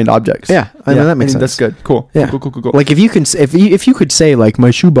all contained objects. Yeah, I know that makes think sense. That's good. Cool. Yeah. Cool. Like if you could say like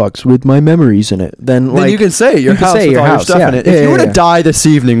my shoebox with my memories in it, then you can say your house with all your stuff in it. If you were to die this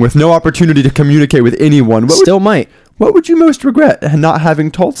evening with no opportunity to communicate with anyone, what would you most regret not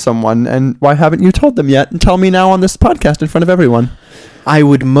having told someone, and why haven't you told them yet? And tell me now on this podcast in front of everyone. I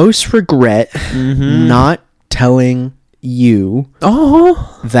would most regret not telling you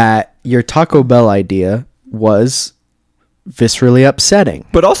that your Taco Bell idea was viscerally upsetting.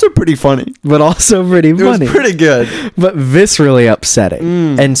 But also pretty funny. But also pretty It funny. was pretty good. But viscerally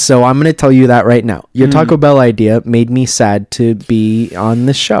upsetting. And so I'm going to tell you that right now. Your Taco Bell idea made me sad to be on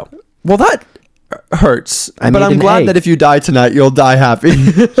this show. Well, that hurts. I but made I'm an glad egg. that if you die tonight, you'll die happy.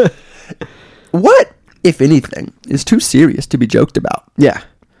 What, if anything, is too serious to be joked about? Yeah.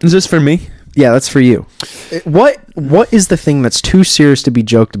 Is this for me? Yeah, that's for you. What is the thing that's too serious to be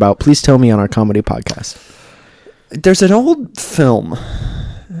joked about? Please tell me on our comedy podcast. There's an old film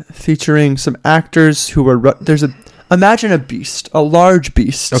featuring some actors who were imagine a beast, a large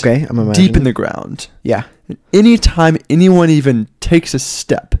beast. Okay, I'm imagining. Deep in the ground. Yeah. Anytime anyone even takes a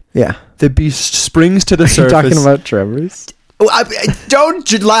step, Yeah. the beast springs to the Are surface. you talking about Trevor's?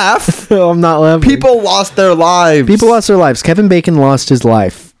 Don't laugh. I'm not laughing. People lost their lives. People lost their lives. Kevin Bacon lost his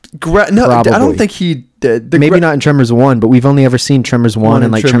life. No, Probably. I don't think he did. Maybe not in Tremors 1, but we've only ever seen Tremors 1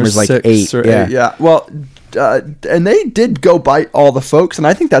 and like Tremors like 8. Or Yeah. 8. Yeah. Well, and they did go bite all the folks, and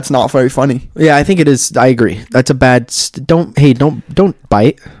I think that's not very funny. Yeah, I think it is. I agree. That's a bad. Don't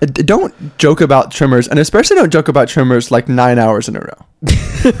bite. Don't joke about Tremors, and especially don't joke about Tremors like 9 hours in a row.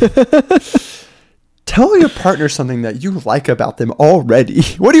 Tell your partner something that you like about them already.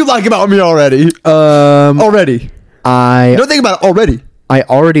 What do you like about me already? Already. Don't think about it already. I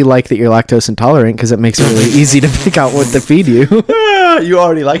already like that you're lactose intolerant because it makes it really easy to pick out what to feed you. You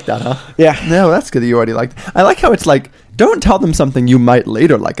already like that, huh? Yeah. No, that's good that you already like. I like how it's like, don't tell them something you might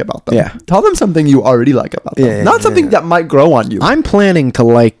later like about them. Yeah. Tell them something you already like about them. Yeah, Not something that might grow on you. I'm planning to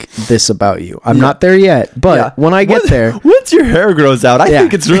like this about you. I'm not there yet, but when I get there. Once your hair grows out, I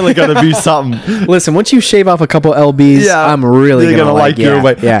think it's really going to be something. Listen, once you shave off a couple LBs, I'm really going to like your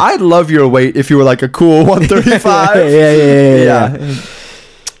weight. Yeah. I'd love your weight if you were like a cool 135. Yeah.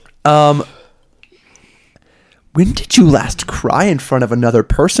 When did you last cry in front of another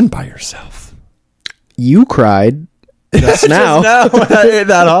person by yourself? You cried just now. Just now when I ate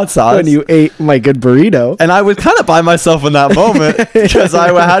that hot sauce. When you ate my good burrito. And I was kind of by myself in that moment because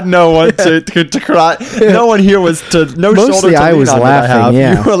I had no one to cry. No one here was no mostly shoulder to I lean was on laughing.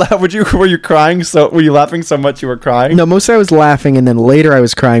 Yeah. Were you crying? Were you laughing so much you were crying? No, mostly I was laughing, and then later I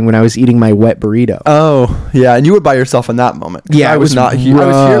was crying when I was eating my wet burrito. Oh, yeah, and you were by yourself in that moment. Yeah, I was not here. I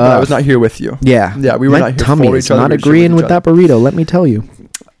was here, but I was not here with you. Yeah, we were my not here tummy for is each other. not We were agreeing with with each that burrito. Let me tell you.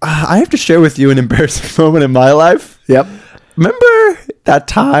 I have to share with you an embarrassing moment in my life. Yep. Remember that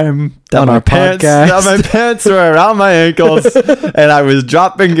time that on our podcast that my pants were around my ankles and I was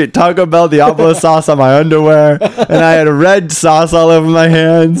dropping Taco Bell Diablo sauce on my underwear and I had red sauce all over my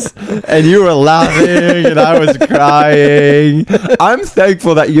hands and you were laughing and I was crying. I'm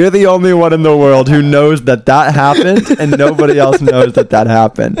thankful that you're the only one in the world who knows that happened and nobody else knows that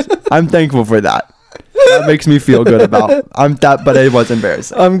happened. I'm thankful for that. That makes me feel good about but it was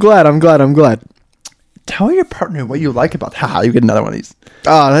embarrassing. I'm glad. Tell your partner what you like about. You get another one of these.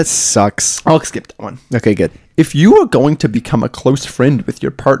 Oh, that sucks. I'll skip that one. Okay, good. If you were going to become a close friend with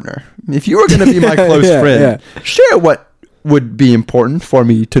your partner, if you were going to be my close friend, share what would be important for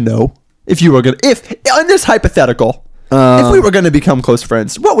me to know. If in this hypothetical, if we were going to become close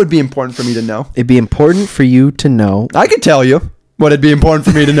friends, what would be important for me to know? It'd be important for you to know. I can tell you what it'd be important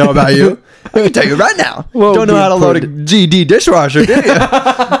for me to know about you. I can tell you right now. Don't know how to load a GD dishwasher, do you?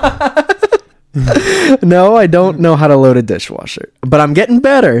 No, I don't know how to load a dishwasher, but I'm getting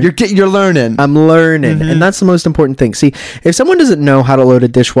better. You're learning. I'm learning, and that's the most important thing. See, if someone doesn't know how to load a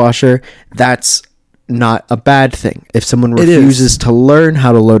dishwasher, that's not a bad thing. If someone refuses to learn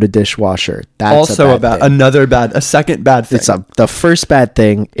how to load a dishwasher, that's also a second bad thing. It's the first bad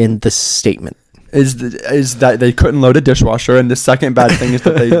thing in the statement. Is that they couldn't load a dishwasher, and the second bad thing is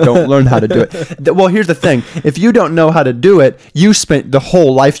that they don't learn how to do it. Well, here's the thing: if you don't know how to do it, you spent the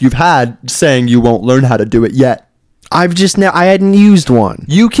whole life you've had saying you won't learn how to do it yet. I hadn't used one.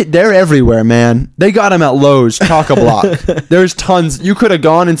 They're everywhere, man. They got them at Lowe's, Chock-a-Block. There's tons. You could have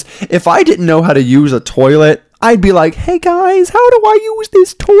gone and if I didn't know how to use a toilet, I'd be like, "Hey guys, how do I use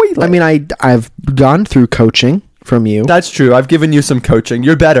this toilet?" I mean, I've gone through coaching from you. That's true. I've given you some coaching.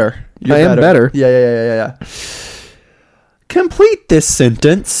 You're better. I am better. Yeah. Complete this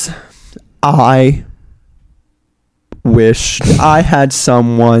sentence. I wished I had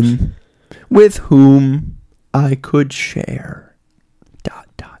someone with whom I could share. ...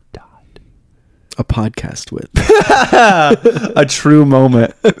 A podcast with. A true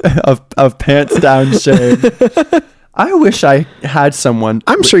moment of pants down shame. I wish I had someone.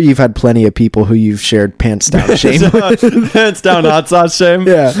 I'm sure you've had plenty of people who you've shared pants down shame with. Pants down hot sauce shame?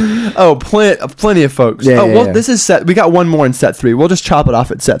 Yeah. Oh, plenty of folks. This is set. We got one more in set 3. We'll just chop it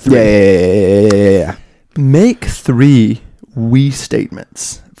off at set 3. Yeah. Make 3 we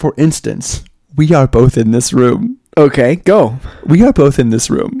statements. For instance, we are both in this room. Okay, go. We are both in this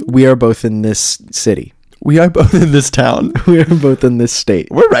room. We are both in this city. We are both in this town. We are both in this state.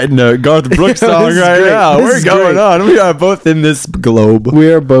 We're writing a Garth Brooks song right now. We're going on. We are both in this globe.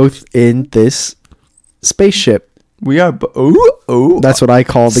 We are both in this spaceship We are. That's what I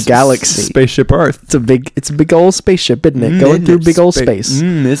call the galaxy. Spaceship Earth. It's a big old spaceship, isn't it? Going through big old space.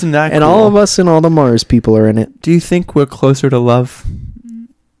 Isn't that and cool? all of us and all the Mars people are in it. Do you think we're closer to love?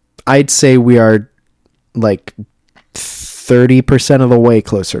 I'd say we are like 30% of the way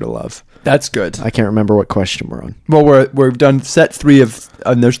closer to love. That's good. I can't remember what question we're on. Well, we've done set 3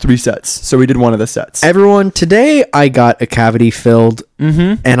 and there's 3 sets, so we did one of the sets. Everyone, today I got a cavity filled,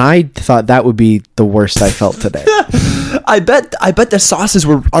 and I thought that would be the worst I felt today. I bet the sauces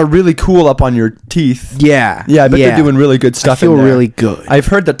are really cool up on your teeth. Yeah, I bet they're doing really good stuff. I feel in there. really good. I've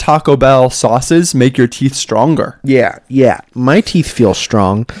heard that Taco Bell sauces make your teeth stronger. Yeah. My teeth feel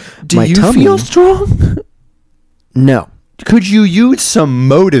strong. Do My you tummy, feel strong? No. Could you use some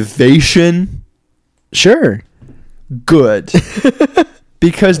motivation? Sure. Good.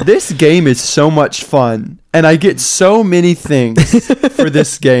 Because this game is so much fun, and I get so many things for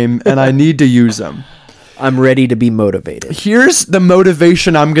this game, and I need to use them. I'm ready to be motivated. Here's the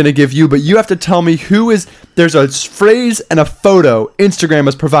motivation I'm going to give you, but you have to tell me who is... There's a phrase and a photo Instagram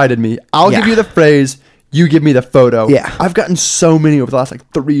has provided me. I'll give you the phrase, you give me the photo. Yeah. I've gotten so many over the last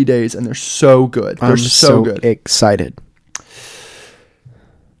 3 days, and they're so good. They're I'm so good. Excited.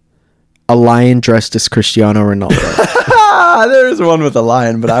 A lion dressed as Cristiano Ronaldo. There's one with a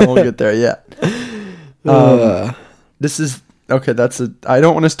lion, but I won't get there yet. This is... Okay, I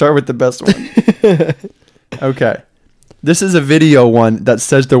don't want to start with the best one. Okay. This is a video one that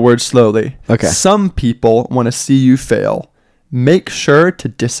says the word slowly. Okay. Some people want to see you fail. Make sure to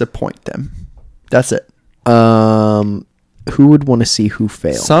disappoint them. That's it. Who would want to see who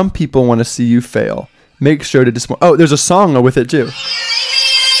fail? Some people want to see you fail. Make sure to disappoint... Oh, there's a song with it too.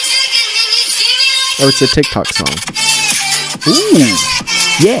 Oh, it's a TikTok song. Ooh.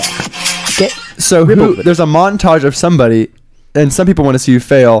 Yeah. There's a montage of somebody, and some people want to see you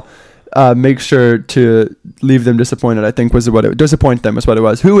fail. Make sure to leave them disappointed, I think disappoint them is what it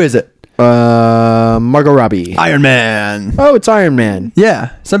was. Who is it? Margot Robbie. Iron Man. Oh, it's Iron Man.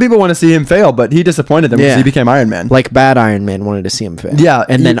 Yeah. Some people want to see him fail, but he disappointed them because he became Iron Man. Like bad Iron Man wanted to see him fail. Yeah.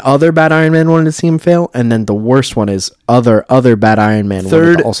 And then other bad Iron Man wanted to see him fail. And then the worst one is other bad Iron Man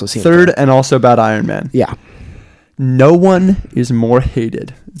wanted to also see him fail. Third and also bad Iron Man. Yeah. No one is more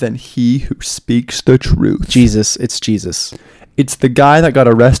hated than he who speaks the truth. Jesus. It's Jesus. It's the guy that got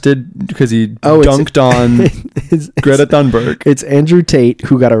arrested because he dunked on Greta Thunberg. It's Andrew Tate,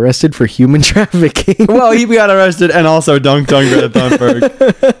 who got arrested for human trafficking. Well, he got arrested and also dunked on Greta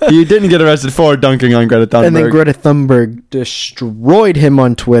Thunberg. He didn't get arrested for dunking on Greta Thunberg. And then Greta Thunberg destroyed him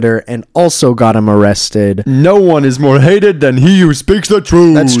on Twitter and also got him arrested. No one is more hated than he who speaks the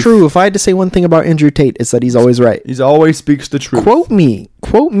truth. That's true. If I had to say one thing about Andrew Tate, it's that he's always right. He always speaks the truth. Quote me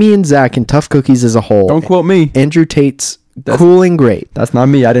and Zach and Tough Cookies as a whole. Don't quote me. Andrew Tate's cool and great. That's not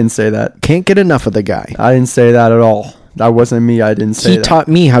me. I didn't say that. Can't get enough of the guy. I didn't say that at all. That wasn't me. I didn't say that. He taught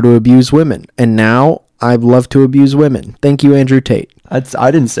me how to abuse women, and now I love to abuse women. Thank you, Andrew Tate. I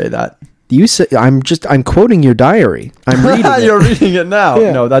didn't say that. You say I'm quoting your diary. I'm reading it. You're reading it now.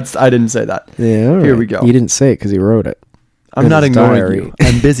 Yeah. No, I didn't say that. Yeah. All right. Here we go. You didn't say it because he wrote it. I'm not ignoring you.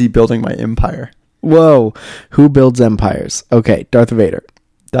 I'm busy building my empire. Whoa. Who builds empires? Okay, Darth Vader.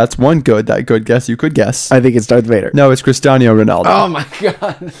 That's one good guess you could guess. I think it's Darth Vader. No, it's Cristiano Ronaldo. Oh my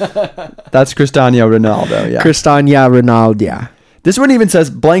god. That's Cristiano Ronaldo, yeah. Cristiano Ronaldo. This one even says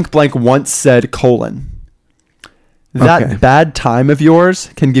blank blank once said : that bad time of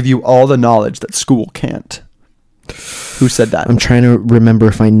yours can give you all the knowledge that school can't. Who said that? I'm trying to remember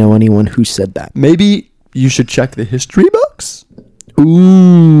if I know anyone who said that. Maybe you should check the history books.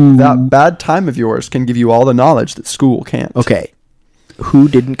 Ooh. That bad time of yours can give you all the knowledge that school can't. Okay. Who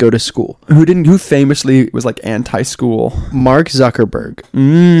didn't go to school? Who famously was like anti-school? Mark Zuckerberg.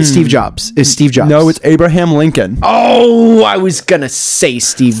 Steve Jobs. Is Steve Jobs? No, it's Abraham Lincoln. Oh, I was gonna say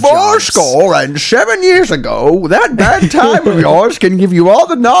Steve Jobs. 407 years ago, that bad time of yours can give you all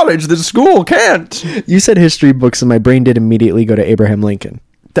the knowledge that school can't. You said history books, and my brain did immediately go to Abraham Lincoln.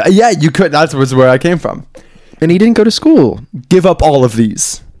 Yeah, you could. That was where I came from. And he didn't go to school. Give up all of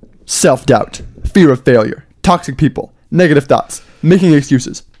these. Self-doubt, fear of failure, toxic people, negative thoughts, making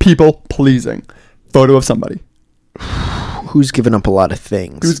excuses, people pleasing. Photo of somebody. Who's given up a lot of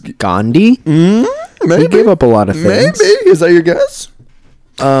things? Gandhi? Maybe. He gave up a lot of things. Maybe. Is that your guess?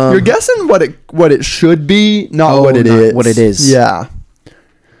 You're guessing what it should be, not what it is. What it is. Yeah.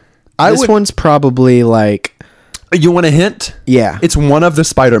 This one's probably like... You want a hint? Yeah. It's one of the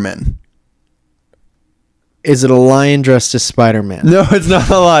Spider-Men. Is it a lion dressed as Spider-Man? No, it's not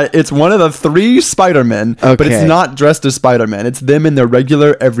a lie. It's one of the 3 Spider-Men, but it's not dressed as Spider-Man. It's them in their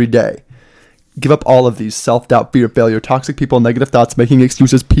regular everyday. Give up all of these: self-doubt, fear, failure, toxic people, negative thoughts, making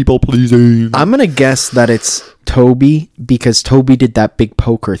excuses, people pleasing. I'm gonna guess that it's Toby because Toby did that big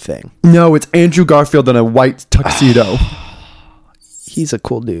poker thing. No, it's Andrew Garfield in a white tuxedo. He's a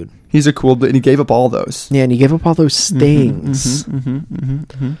cool dude. He's a cool dude, and he gave up all those. Yeah, and he gave up all those things.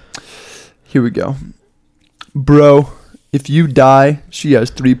 Here we go. Bro, if you die, she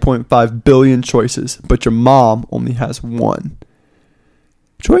has 3.5 billion choices, but your mom only has one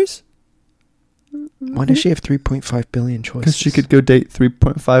choice. Why does she have 3.5 billion choices? Because she could go date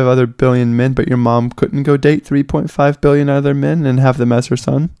 3.5 other billion men, but your mom couldn't go date 3.5 billion other men and have them as her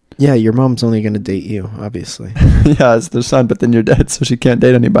son. Yeah, your mom's only going to date you, obviously. Yeah, it's their son, but then you're dead, so she can't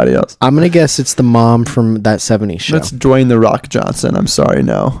date anybody else. I'm going to guess it's the mom from that 70s show. That's Dwayne The Rock Johnson. I'm sorry,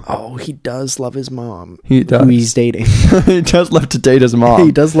 no. Oh, he does love his mom. He does. Who he's dating. He does love to date his mom.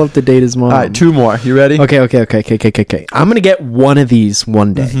 He does love to date his mom. All right, 2 more. You ready? Okay. I'm going to get one of these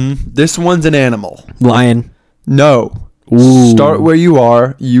one day. This one's an animal. Lion. No. Ooh. Start where you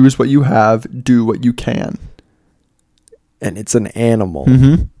are. Use what you have. Do what you can. And it's an animal.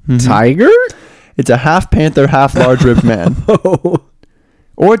 Mm-hmm. Tiger? It's a half panther, half large ribbed man. Oh.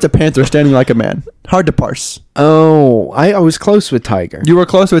 Or it's a panther standing like a man. Hard to parse. Oh, I was close with tiger. You were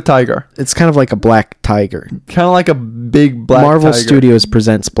close with tiger. It's kind of like a black tiger. Kind of like a big black Marvel tiger. Studios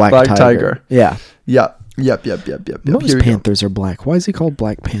presents Black Tiger. Yeah. Yep. Most Here we go. panthers are black. Why is he called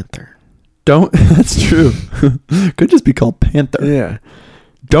Black Panther? That's true. Could just be called panther. Yeah.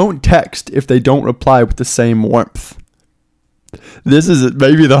 Don't text if they don't reply with the same warmth. This is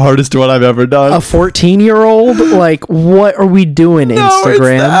maybe the hardest one I've ever done. A 14-year-old? Like, what are we doing, No,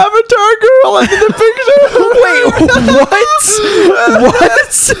 Instagram? it's the avatar girl in the picture. Wait, what?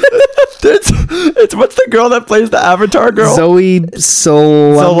 It's what's the girl that plays the avatar girl? Zoe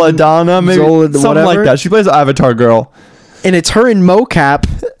Soldana, maybe something whatever. like that. She plays the avatar girl. And it's her in mocap.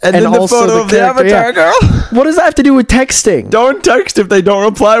 And then the also photo of the character, avatar girl. What does that have to do with texting? Don't text if they don't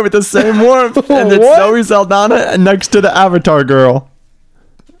reply with the same warmth. And it's What? Zoe Saldana next to the avatar girl.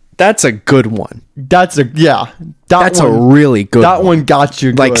 That's a good one. That's a really good That one. one got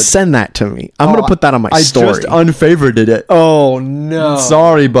you good. Like, send that to me. I'm going to put that on my story. I just unfavorited it. Oh, no.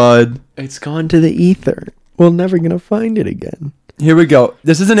 Sorry, bud. It's gone to the ether. We're never going to find it again. Here we go.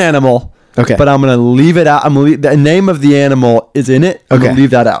 This is an animal. Okay. But I'm going to leave it out. The name of the animal is in it. I'm going to leave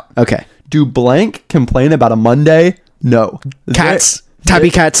that out. Okay. Do blank complain about a Monday? No. Cats. Tabby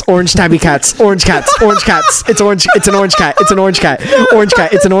cats. Orange tabby cats. Orange cats. Orange cats. It's orange. It's an orange cat. It's an orange cat. Orange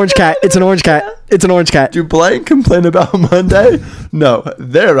cat. It's an orange cat. It's an orange cat. It's an orange cat. Do blank complain about Monday? No.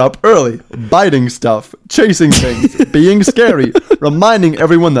 They're up early, biting stuff, chasing things, being scary, reminding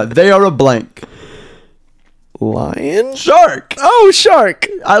everyone that they are a blank. Lion? Shark. Oh, shark.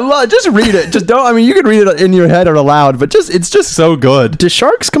 Just read it. Just don't. I mean, you can read it in your head or aloud, but it's just so good. Do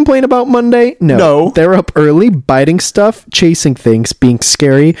sharks complain about Monday? No. They're up early, biting stuff, chasing things, being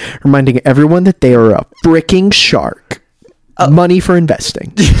scary, reminding everyone that they are a freaking shark. Money for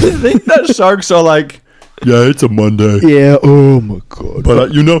investing. Do you think that sharks are like, yeah, it's a Monday. Yeah. Oh my god.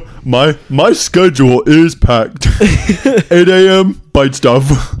 But my schedule is packed. 8 a.m. bite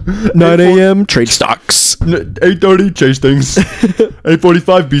stuff. 9 a.m. trade stocks. 8:30 chase things.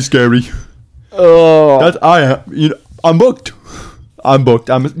 8:45 be scary. Oh. I'm booked.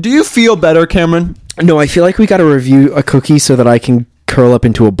 Do you feel better, Cameron? No, I feel like we got to review a cookie so that I can curl up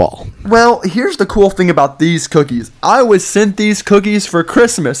into a ball. Well, here's the cool thing about these cookies. I was sent these cookies for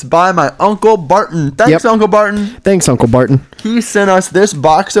Christmas by my Uncle Barton. Thanks, Uncle Barton. Thanks, Uncle Barton. He sent us this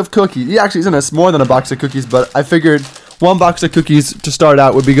box of cookies. He actually sent us more than a box of cookies, but I figured one box of cookies to start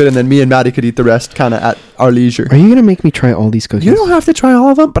out would be good, and then me and Maddie could eat the rest kind of at our leisure. Are you going to make me try all these cookies? You don't have to try all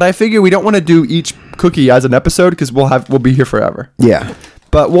of them, but I figure we don't want to do each cookie as an episode because we'll be here forever. Yeah.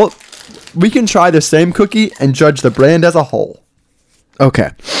 But we can try the same cookie and judge the brand as a whole.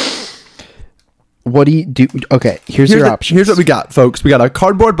 Okay. What do you do? Okay, here's your options. Here's what we got, folks. We got a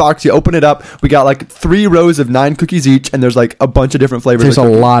cardboard box. You open it up. We got like 3 rows of 9 cookies each, and there's like a bunch of different flavors. There's a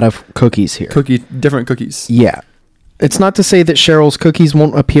lot of cookies here. Different cookies. Yeah. It's not to say that Cheryl's cookies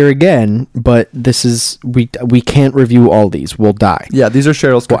won't appear again, but this is we can't review all these. We'll die. Yeah, these are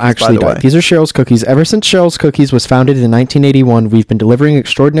Cheryl's cookies. We'll actually die. These are Cheryl's cookies. Ever since Cheryl's Cookies was founded in 1981, we've been delivering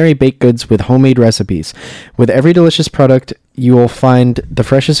extraordinary baked goods with homemade recipes. With every delicious product, you will find the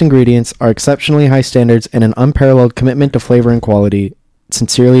freshest ingredients, our exceptionally high standards, and an unparalleled commitment to flavor and quality.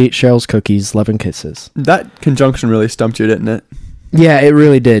 Sincerely, Cheryl's Cookies. Love and kisses. That conjunction really stumped you, didn't it? Yeah, it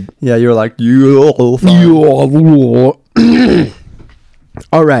really did. Yeah, you were like,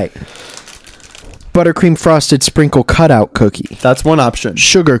 all right. Buttercream frosted sprinkle cutout cookie. That's one option.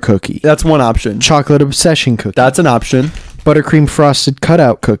 Sugar cookie. That's one option. Chocolate obsession cookie. That's an option. Buttercream frosted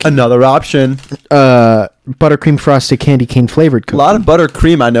cutout cookie. Another option. Buttercream frosted candy cane flavored cookie. A lot of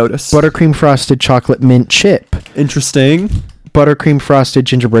buttercream, I noticed. Buttercream frosted chocolate mint chip. Interesting. Buttercream frosted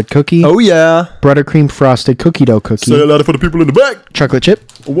gingerbread cookie. Oh, yeah. Buttercream frosted cookie dough cookie. Say a lot for the people in the back. Chocolate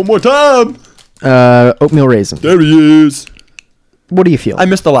chip. One more time. Oatmeal raisin. There he is. What do you feel? I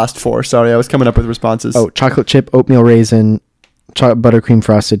missed the last 4. Sorry, I was coming up with responses. Oh, chocolate chip, oatmeal raisin, buttercream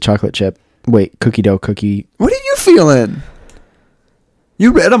frosted chocolate chip. Wait, cookie dough cookie. What are you feeling?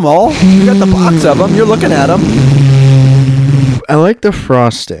 You read them all. You got the box of them. You're looking at them. I like the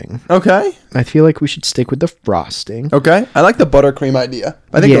frosting. Okay. I feel like we should stick with the frosting. Okay. I like the buttercream idea.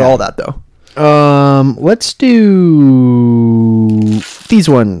 I think they're all that, though. Let's do these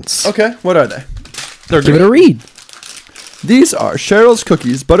ones. Okay. What are they? They're Give it a read. These are Cheryl's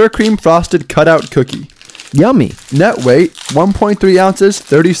Cookies Buttercream Frosted Cutout Cookie. Yummy. Net weight 1.3 ounces,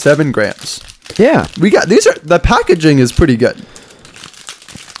 37 grams. Yeah. We got these. The packaging is pretty good.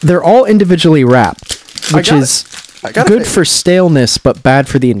 They're all individually wrapped, which is good for staleness, but bad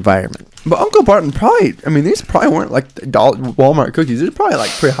for the environment. But Uncle Barton these probably weren't like Walmart cookies. These are probably like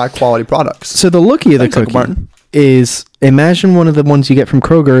pretty high quality products. So the lookie of the cookie is, imagine one of the ones you get from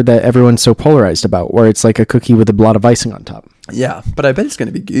Kroger that everyone's so polarized about, where it's like a cookie with a lot of icing on top. Yeah, but I bet it's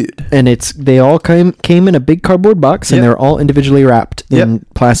going to be good. And they all came in a big cardboard box, and they're all individually wrapped in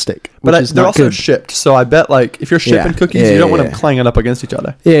plastic. But they're also shipped, so I bet like if you're shipping cookies, you don't want them clanging up against each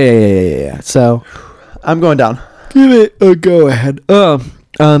other. Yeah. So I'm going down. Give it a go ahead.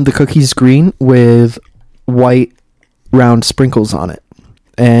 The cookie's green with white round sprinkles on it,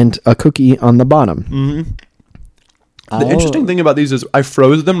 and a cookie on the bottom. Mm-hmm. The interesting thing about these is I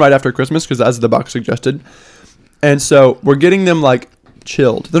froze them right after Christmas because as the box suggested. And so we're getting them like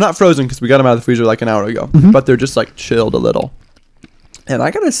chilled. They're not frozen because we got them out of the freezer like an hour ago, but they're just like chilled a little. And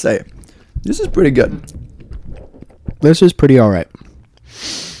I got to say, this is pretty good. This is pretty all right.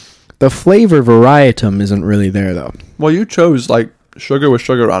 The flavor varietum isn't really there though. Well, you chose like sugar with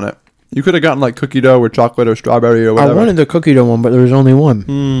sugar on it. You could have gotten like cookie dough or chocolate or strawberry or whatever. I wanted the cookie dough one, but there was only one.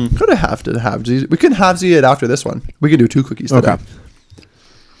 Could have to have these. We can have it after this one. We can do 2 cookies today.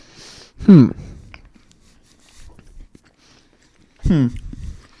 Okay.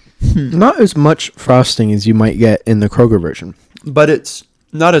 Not as much frosting as you might get in the Kroger version. But it's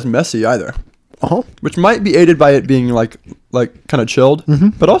not as messy either. Uh-huh. Which might be aided by it being like kind of chilled.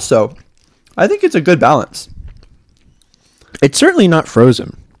 But also, I think it's a good balance. It's certainly not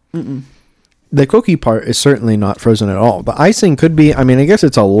frozen. The cookie part is certainly not frozen at all. The icing could be, I guess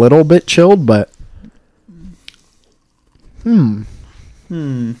it's a little bit chilled, but... Here's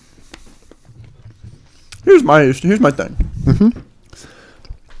my thing.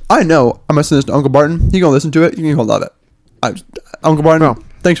 I know I'm gonna send this to Uncle Barton. He gonna listen to it. He gonna love it. Uncle Barton,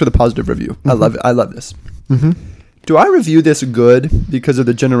 thanks for the positive review. I love it. I love this. Do I review this good because of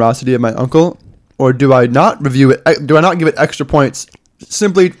the generosity of my uncle, or do I not review it? Do I not give it extra points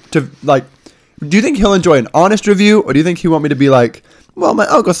simply to like? Do you think he'll enjoy an honest review, or do you think he want me to be like, well, my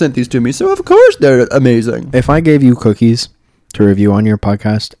uncle sent these to me, so of course they're amazing? If I gave you cookies to review on your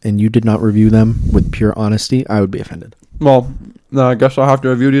podcast and you did not review them with pure honesty, I would be offended. Well, then I guess I'll have to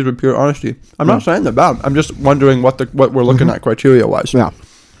review these with pure honesty. I'm not saying they're bad. I'm just wondering what we're looking at criteria wise. Yeah.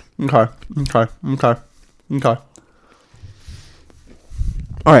 Okay.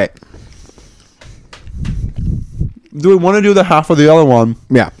 All right. Do we want to do the half of the other one?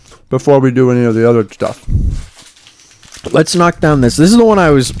 Yeah. Before we do any of the other stuff. Let's knock down this. This is the one I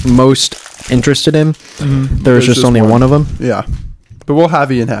was most interested in. There was just only one of them. Yeah. But we'll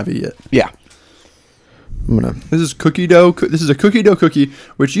have it. Yeah. This is cookie dough. This is a cookie dough cookie,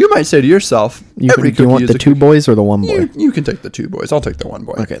 which you might say to yourself, do you want the 2 boys or the 1 boy? You can take the 2 boys. I'll take the 1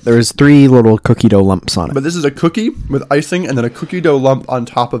 boy. Okay. There's 3 little cookie dough lumps on it. But this is a cookie with icing and then a cookie dough lump on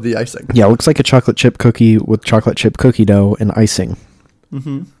top of the icing. Yeah, it looks like a chocolate chip cookie with chocolate chip cookie dough and icing.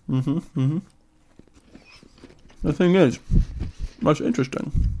 The thing is, what's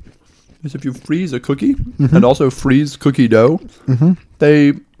interesting is if you freeze a cookie and also freeze cookie dough,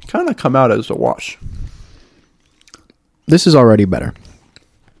 they kind of come out as a wash. This is already better.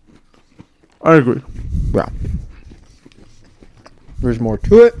 I agree. Yeah. There's more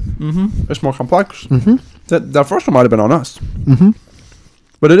to it. It's more complex. That first one might have been on us.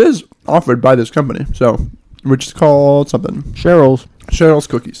 But it is offered by this company, so which is called something. Cheryl's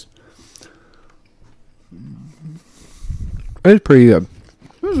Cookies. It's pretty good.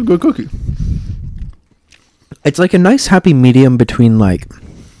 This is a good cookie. It's like a nice happy medium between like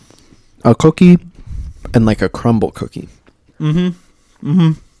a cookie and like a crumble cookie. This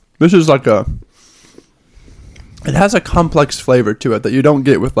is like it has a complex flavor to it that you don't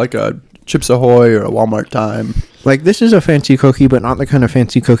get with like a Chips Ahoy or a Walmart Time. Like, this is a fancy cookie, but not the kind of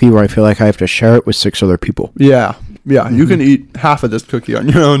fancy cookie where I feel like I have to share it with 6 other people. Yeah. You can eat half of this cookie on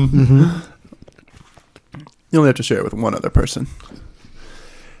your own. You only have to share it with one other person.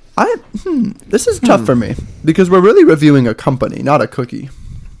 This is tough for me because we're really reviewing a company, not a cookie.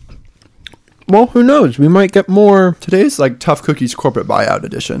 Well, who knows? We might get more. Today's like Tough Cookies corporate buyout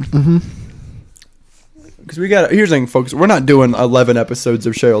edition. Because here's the thing, folks. We're not doing 11 episodes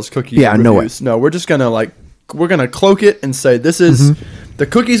of Cheryl's cookie reviews. No, we're just gonna we're gonna cloak it and say this is the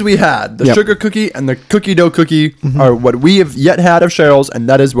cookies we had. The sugar cookie and the cookie dough cookie are what we have yet had of Cheryl's, and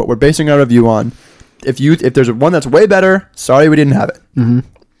that is what we're basing our review on. If there's one that's way better, sorry we didn't have it.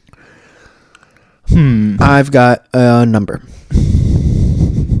 I've got a number.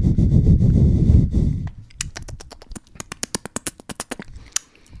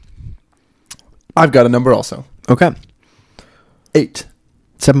 I've got a number also. Okay. 8.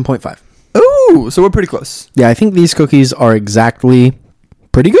 7.5. Ooh, so we're pretty close. Yeah, I think these cookies are exactly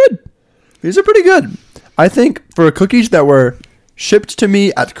pretty good. These are pretty good. I think for cookies that were shipped to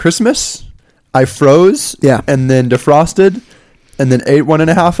me at Christmas, I froze and then defrosted and then ate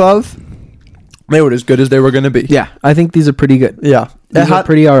 1.5 of, they were as good as they were going to be. Yeah, I think these are pretty good. Yeah. These are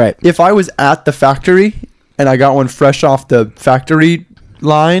pretty all right. If I was at the factory and I got one fresh off the factory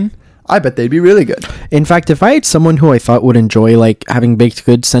line, I bet they'd be really good. In fact, if I had someone who I thought would enjoy like having baked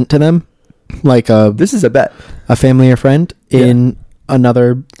goods sent to them, like this is a bet, a family or friend in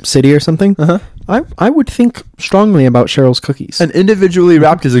another city or something, I would think strongly about Cheryl's cookies. And individually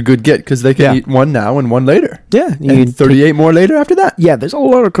wrapped is a good get because they can eat one now and one later. Yeah, you need 38 more later after that. Yeah, there's a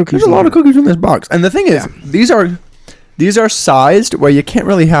lot of cookies. There's a lot of cookies in this box. And the thing is, these are sized where you can't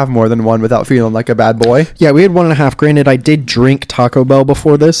really have more than one without feeling like a bad boy. Yeah, we had 1.5. Granted, I did drink Taco Bell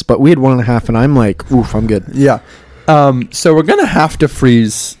before this, but we had 1.5, and I'm like, oof, I'm good. Yeah. So we're gonna have to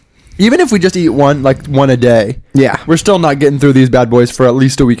freeze. Even if we just eat one a day, we're still not getting through these bad boys for at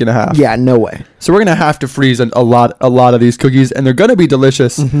least a week and a half. Yeah, no way. So we're gonna have to freeze a lot of these cookies, and they're gonna be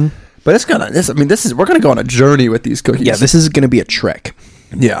delicious. But we're gonna go on a journey with these cookies. Yeah, this is gonna be a trek.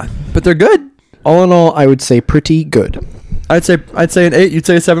 Yeah, but they're good. All in all, I would say pretty good. I'd say an 8. You'd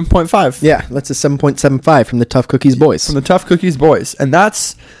say a 7.5. Yeah, that's a 7.75 from the Tough Cookies boys. From the Tough Cookies boys, and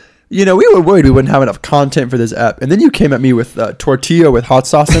that's. We were worried we wouldn't have enough content for this app. And then you came at me with tortilla with hot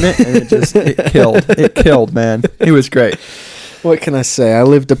sauce in it, and it killed. It killed, man. It was great. What can I say? I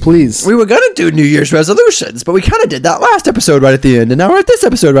live to please. We were going to do New Year's resolutions, but we kind of did that last episode right at the end, and now we're at this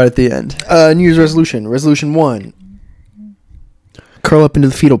episode right at the end. New Year's resolution. Resolution 1. Curl up into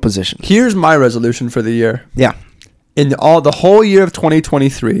the fetal position. Here's my resolution for the year. Yeah. In the whole year of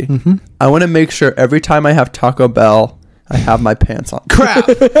 2023, I want to make sure every time I have Taco Bell, I have my pants on. Crap.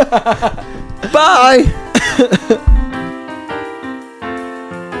 Bye.